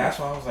 Wow. That's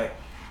why I was like,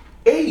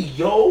 hey,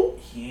 yo.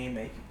 he ain't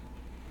making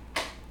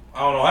it. I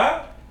don't know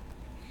how.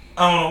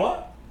 I don't know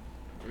what.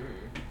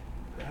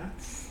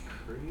 That's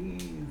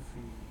crazy,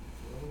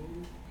 bro.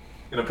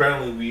 And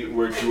apparently we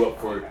were due up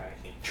for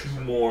 2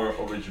 more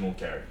original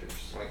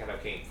characters. I like how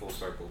that came full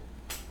circle.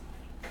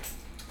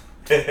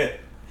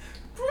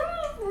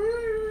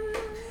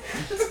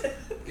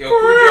 Yo,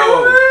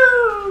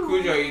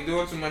 Cujo, you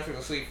doing too much for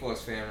the Sleep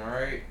Force fam,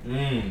 alright?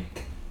 Crazy.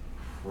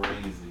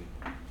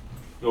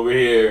 Over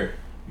here,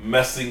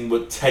 messing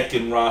with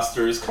Tekken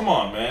rosters. Come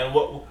on, man.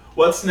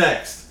 What's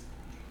next?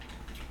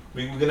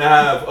 We're gonna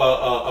have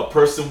a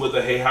person with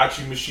a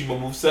Heihachi Mishima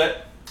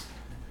moveset?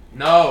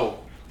 No.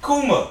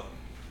 Kuma.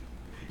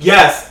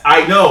 Yes,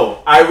 I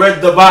know. I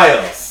read the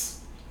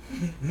bios.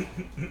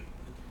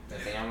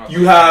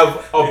 You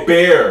have a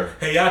bear.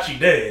 Heihachi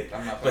dead,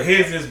 but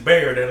here's this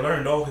bear that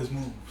learned all his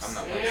moves. I'm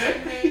not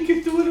playing. He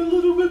can do it a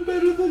little bit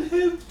better than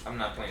him. I'm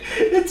not playing.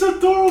 It's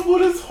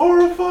adorable. It's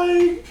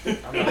horrifying.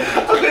 I'm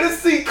gonna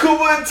see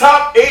Kuma in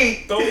top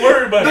 8. Don't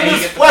worry about The it.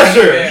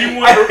 displeasure.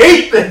 I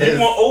hate this. You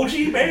want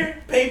OG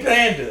bear? Pay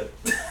Panda.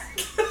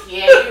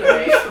 Yeah, you're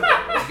right.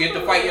 You get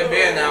to fight your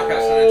bear now,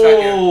 Captain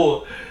Tucker.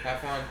 Oh, Have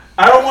fun.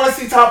 I don't want to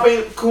see top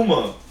 8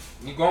 Kuma.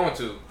 You going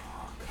to?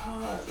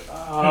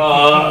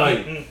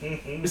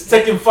 It's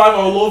Tekken 5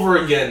 all over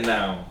again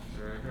now.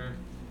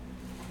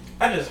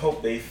 I just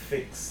hope they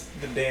fix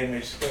the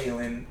damage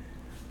scaling.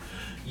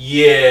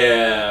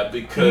 Yeah,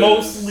 because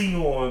Mostly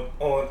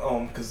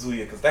on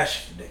Kazuya, because that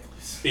shit's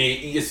ridiculous.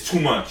 it's too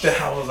much.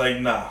 I was like,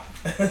 nah.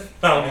 I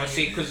want to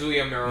see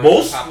Kazuya mirror.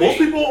 Most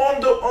people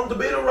on the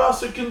beta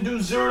roster can do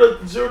zero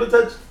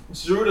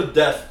to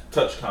death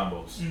touch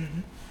combos,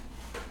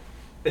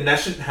 and that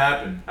shouldn't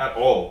happen at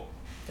all.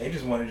 They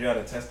just wanted y'all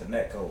to test the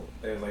net code.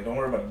 They was like, don't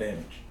worry about the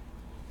damage.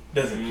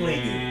 Does it play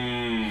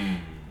good?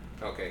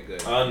 Okay,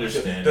 good.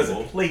 Understandable. Does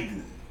it play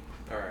good?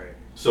 Alright.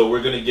 So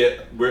we're gonna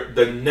get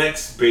the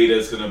next beta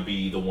is gonna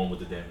be the one with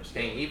the damage.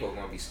 Dang, Evo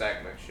gonna be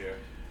stacked next year.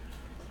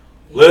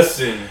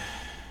 Listen,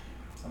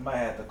 I might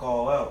have to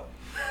call out.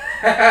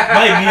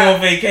 Might be on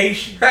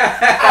vacation.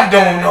 I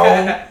don't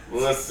know.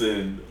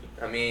 listen.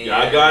 I mean,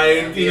 y'all got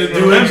anything to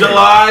do in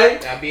July?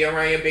 I'll be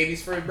around your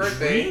baby's first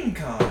birthday.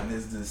 DreamCon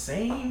is the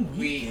same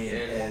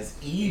weekend as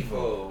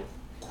Evo.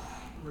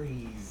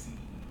 Crazy.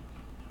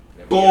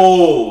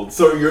 Bold.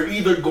 So you're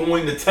either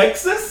going to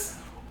Texas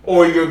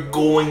or you're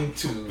going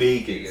to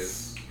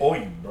Vegas. Or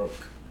you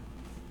broke.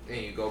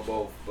 And you go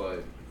both,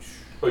 but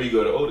Or you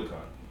go to Otakon.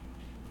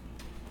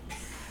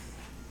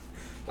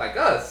 like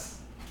us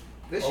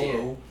this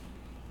year.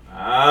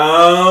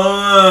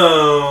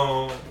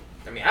 Oh.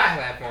 I mean, I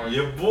had fun.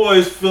 Your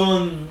boy's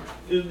feeling,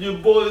 you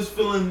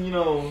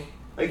know,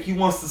 like he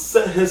wants to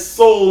set his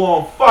soul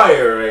on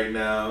fire right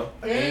now.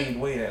 I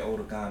gained weight at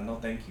Otakon. No,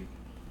 thank you.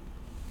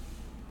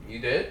 You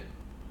did?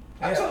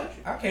 I Yeah, told you.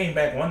 I came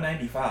back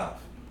 195.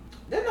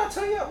 Didn't I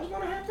tell you that was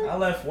gonna happen? I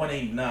left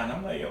 189.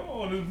 I'm like,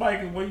 oh, this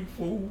bike is way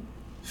fool.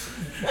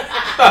 The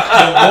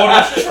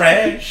water's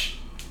trash.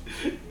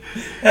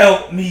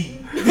 Help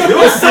me. There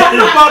was something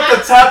about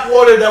the tap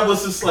water that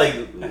was just like.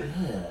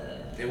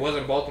 It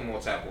wasn't Baltimore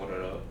tap water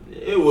though.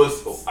 It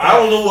was. I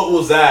don't know what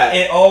was that.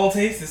 It all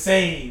tastes the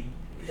same.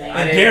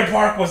 And Deer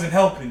Park wasn't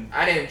helping.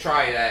 I didn't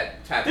try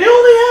that tap. They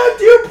only had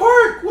Deer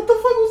Park. What the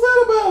fuck was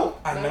that about?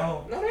 I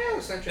know. No, they had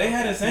Essential. They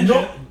had Essential,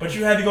 No. but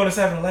you had to go to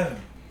 7-Eleven.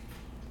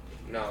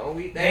 No,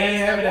 they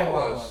ain't have it at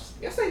Wawa's. Wawa's.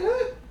 Yes, they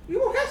did. We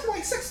walked past it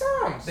like 6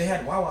 times. They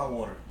had Wawa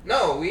water.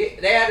 No, they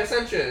had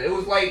Essential. It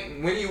was like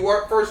when you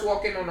first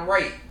walk in on the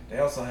right. They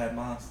also had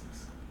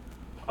Monsters.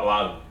 A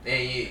lot of them.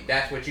 And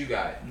that's what you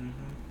got.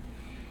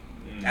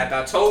 Mm-hmm. After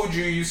I told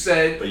you, you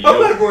said, But I'm you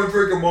know- not going to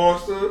drink a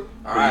Monster.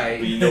 Alright.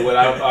 But you know what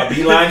I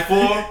beeline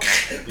for?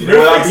 You know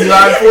what I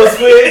beeline for,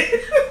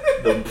 Squid?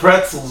 The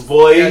pretzels,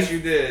 boy. Yes, you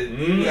did.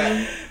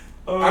 Mm.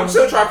 I'm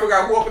still trying to figure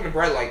out who opened the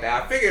bread like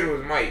that. I figured it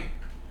was Mike.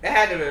 It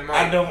had to have been Mike.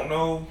 I don't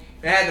know.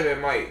 It had to have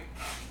been Mike.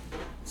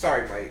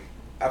 Sorry, Mike.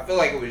 I feel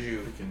like it was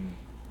you.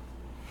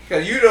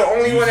 Because you're the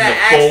only one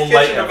that asked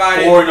Kitchen about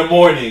it. 4 in the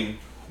morning.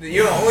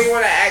 You're the only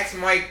one that asked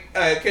Mike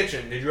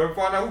Kitchen. Did you ever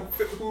find out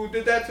who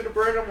did that to the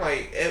bread? I'm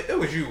like, it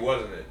was you,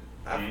 wasn't it?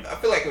 I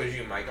feel like it was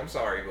you, Mike. I'm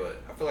sorry,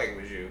 but I feel like it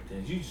was you.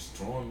 Did you just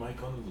throwing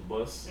Mike under the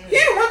bus? He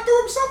went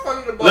through himself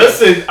under the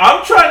bus. Listen,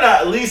 I'm trying to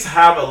at least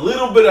have a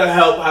little bit of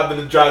help having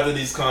to drive to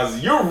these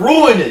cons. You're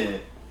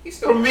ruining it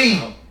for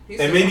me.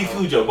 And maybe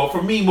Cujo, but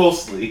for me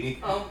mostly.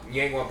 Oh,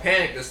 you ain't gonna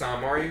panic this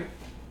time, are you?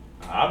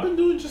 I've been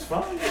doing just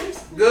fine.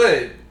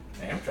 Good.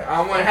 Damn, I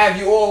want to have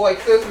you all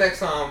like this next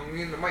time.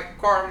 Me and the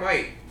car and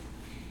Mike.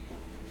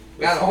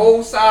 Got the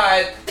whole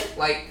side,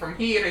 like from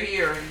here to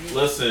here. And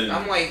listen,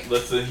 I'm like,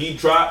 listen. He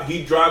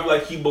drive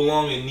like he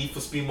belonged in Need for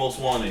Speed Most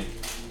Wanted.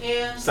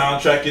 Yeah.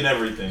 Soundtrack and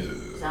everything.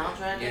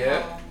 Soundtrack.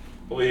 Yeah.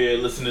 Oh yeah,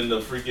 listening to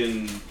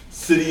freaking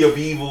City of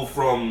Evil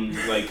from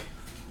like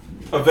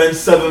Avenged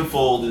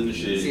Sevenfold and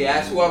shit. See,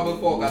 that's who I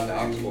before got the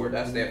Oxford.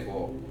 That's their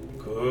fault.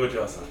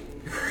 Kujo-san.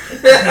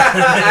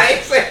 I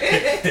ain't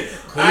saying.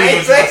 I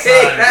ain't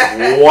saying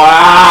that.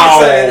 Wow.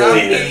 I ain't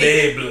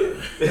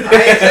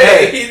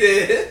saying he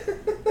did.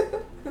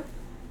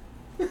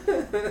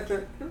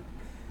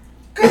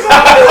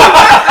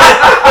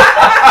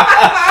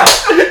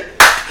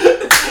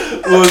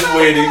 Was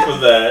waiting for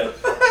that.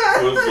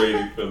 Was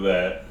waiting for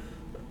that.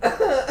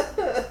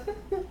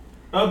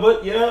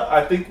 But yeah,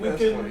 I think we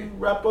can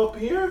wrap up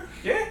here.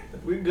 Yeah,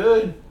 we're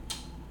good.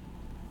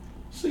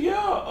 So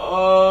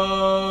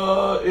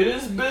yeah, it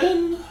has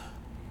been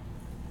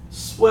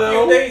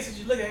swell. Few days since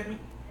you look at me.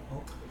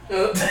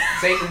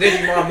 This ain't the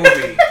Digimon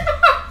movie.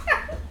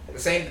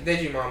 This ain't the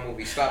Digimon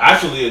movie. Stop.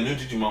 Actually, a new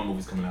Digimon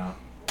movie's coming out.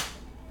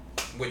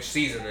 Which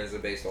season is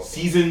it based off?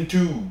 Season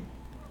 2.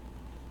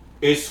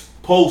 It's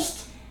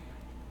post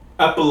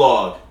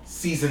epilogue.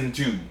 Season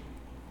 2.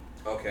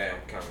 Okay,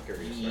 I'm kind of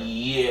curious now.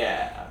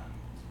 Yeah.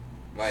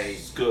 Like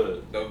it's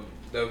good.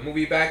 The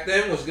movie back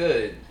then was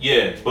good.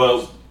 Yeah,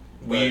 but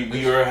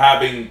we are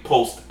having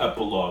post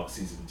epilogue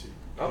season 2.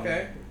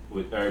 Okay.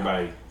 With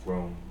everybody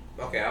grown.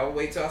 Okay, I'll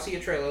wait till I see a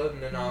trailer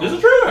and then I'll. There's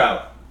a trailer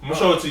out. I'm gonna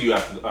show it to you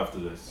after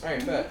this.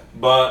 Alright, bet.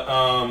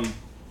 But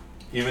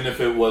even if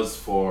it was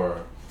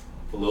for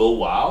a little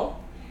while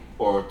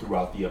or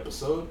throughout the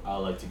episode, I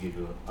like to give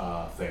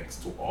a thanks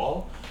to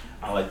all.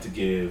 I like to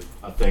give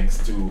a thanks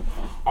to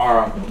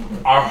our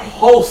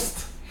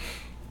host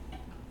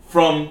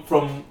from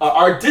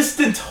our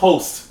distant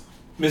host,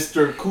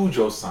 Mr.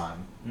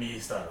 Kujo-san.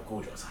 Mr.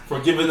 Kujo-san. For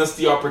giving us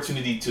the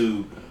opportunity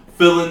to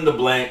fill in the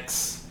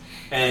blanks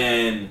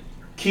and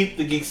keep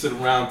the Geeks at the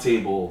Round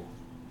Table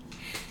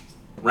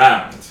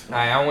round.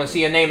 Alright, I don't want to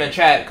see your name in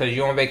chat because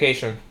you're on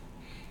vacation.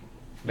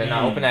 Better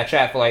not open that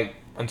chat for like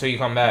until you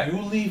come back.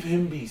 You leave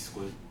him be,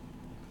 Squid.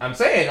 I'm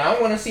saying I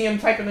don't want to see him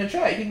type in the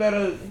chat. He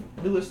better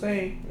do his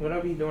thing,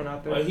 whatever he's doing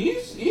out there. Well,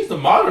 he's the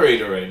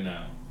moderator right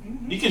now.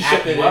 He can shut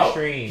After you the out.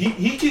 stream.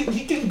 He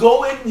can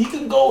go in. He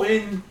can go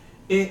in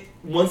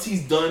once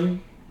he's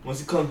done. Once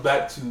he comes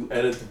back to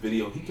edit the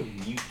video, he can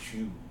mute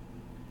you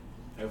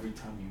every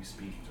time you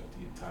speak throughout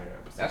the entire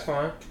episode. That's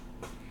fine.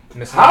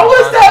 How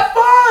is that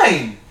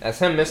fine? That's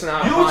him missing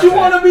out. Don't you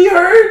want to be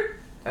heard?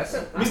 That's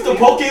him. Mr.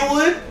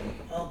 Pokewood?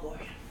 Oh boy.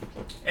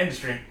 End the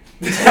stream.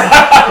 End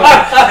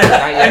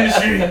the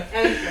stream.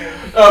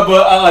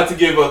 But I'd like to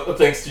give a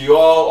thanks to you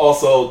all.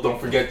 Also, don't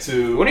forget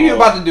to... What are you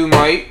about to do,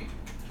 Mike?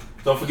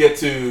 Don't forget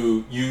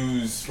to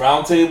use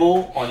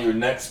Roundtable on your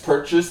next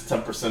purchase,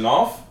 10%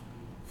 off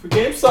for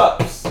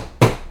GameStops.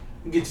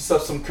 And get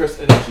yourself some Curse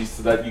Energy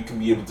so that you can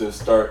be able to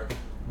start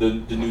the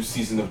new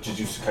season of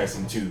Jujutsu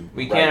Kaisen 2.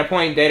 We can't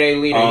appoint Dede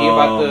leader. He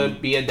about to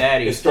be a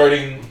daddy. It's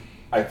starting,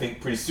 I think,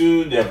 pretty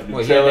soon. They have a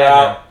new trailer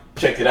out.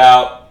 Check it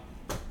out.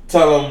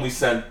 Tell them we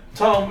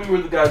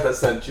were the guys that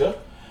sent you.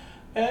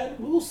 And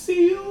we'll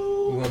see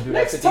you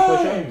next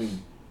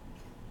time.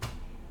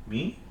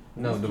 Me?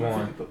 No,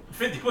 Devon.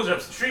 50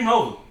 push-ups. Stream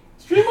over.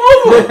 Stream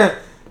over.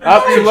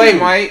 Up too late,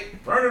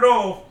 Mike. Turn it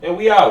off. And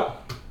we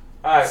out.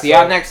 Alright. See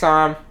y'all next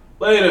time.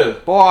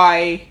 Later.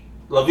 Bye.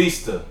 La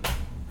vista.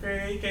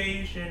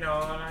 Vacation,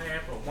 all I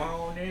ever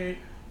wanted.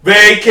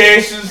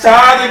 Vacation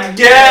time to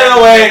get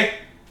away.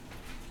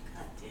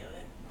 God damn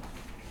it.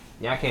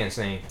 Y'all can't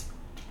sing.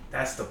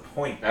 That's the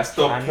point. That's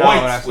the I point.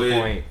 know, that's the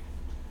point.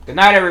 Good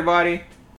night, everybody.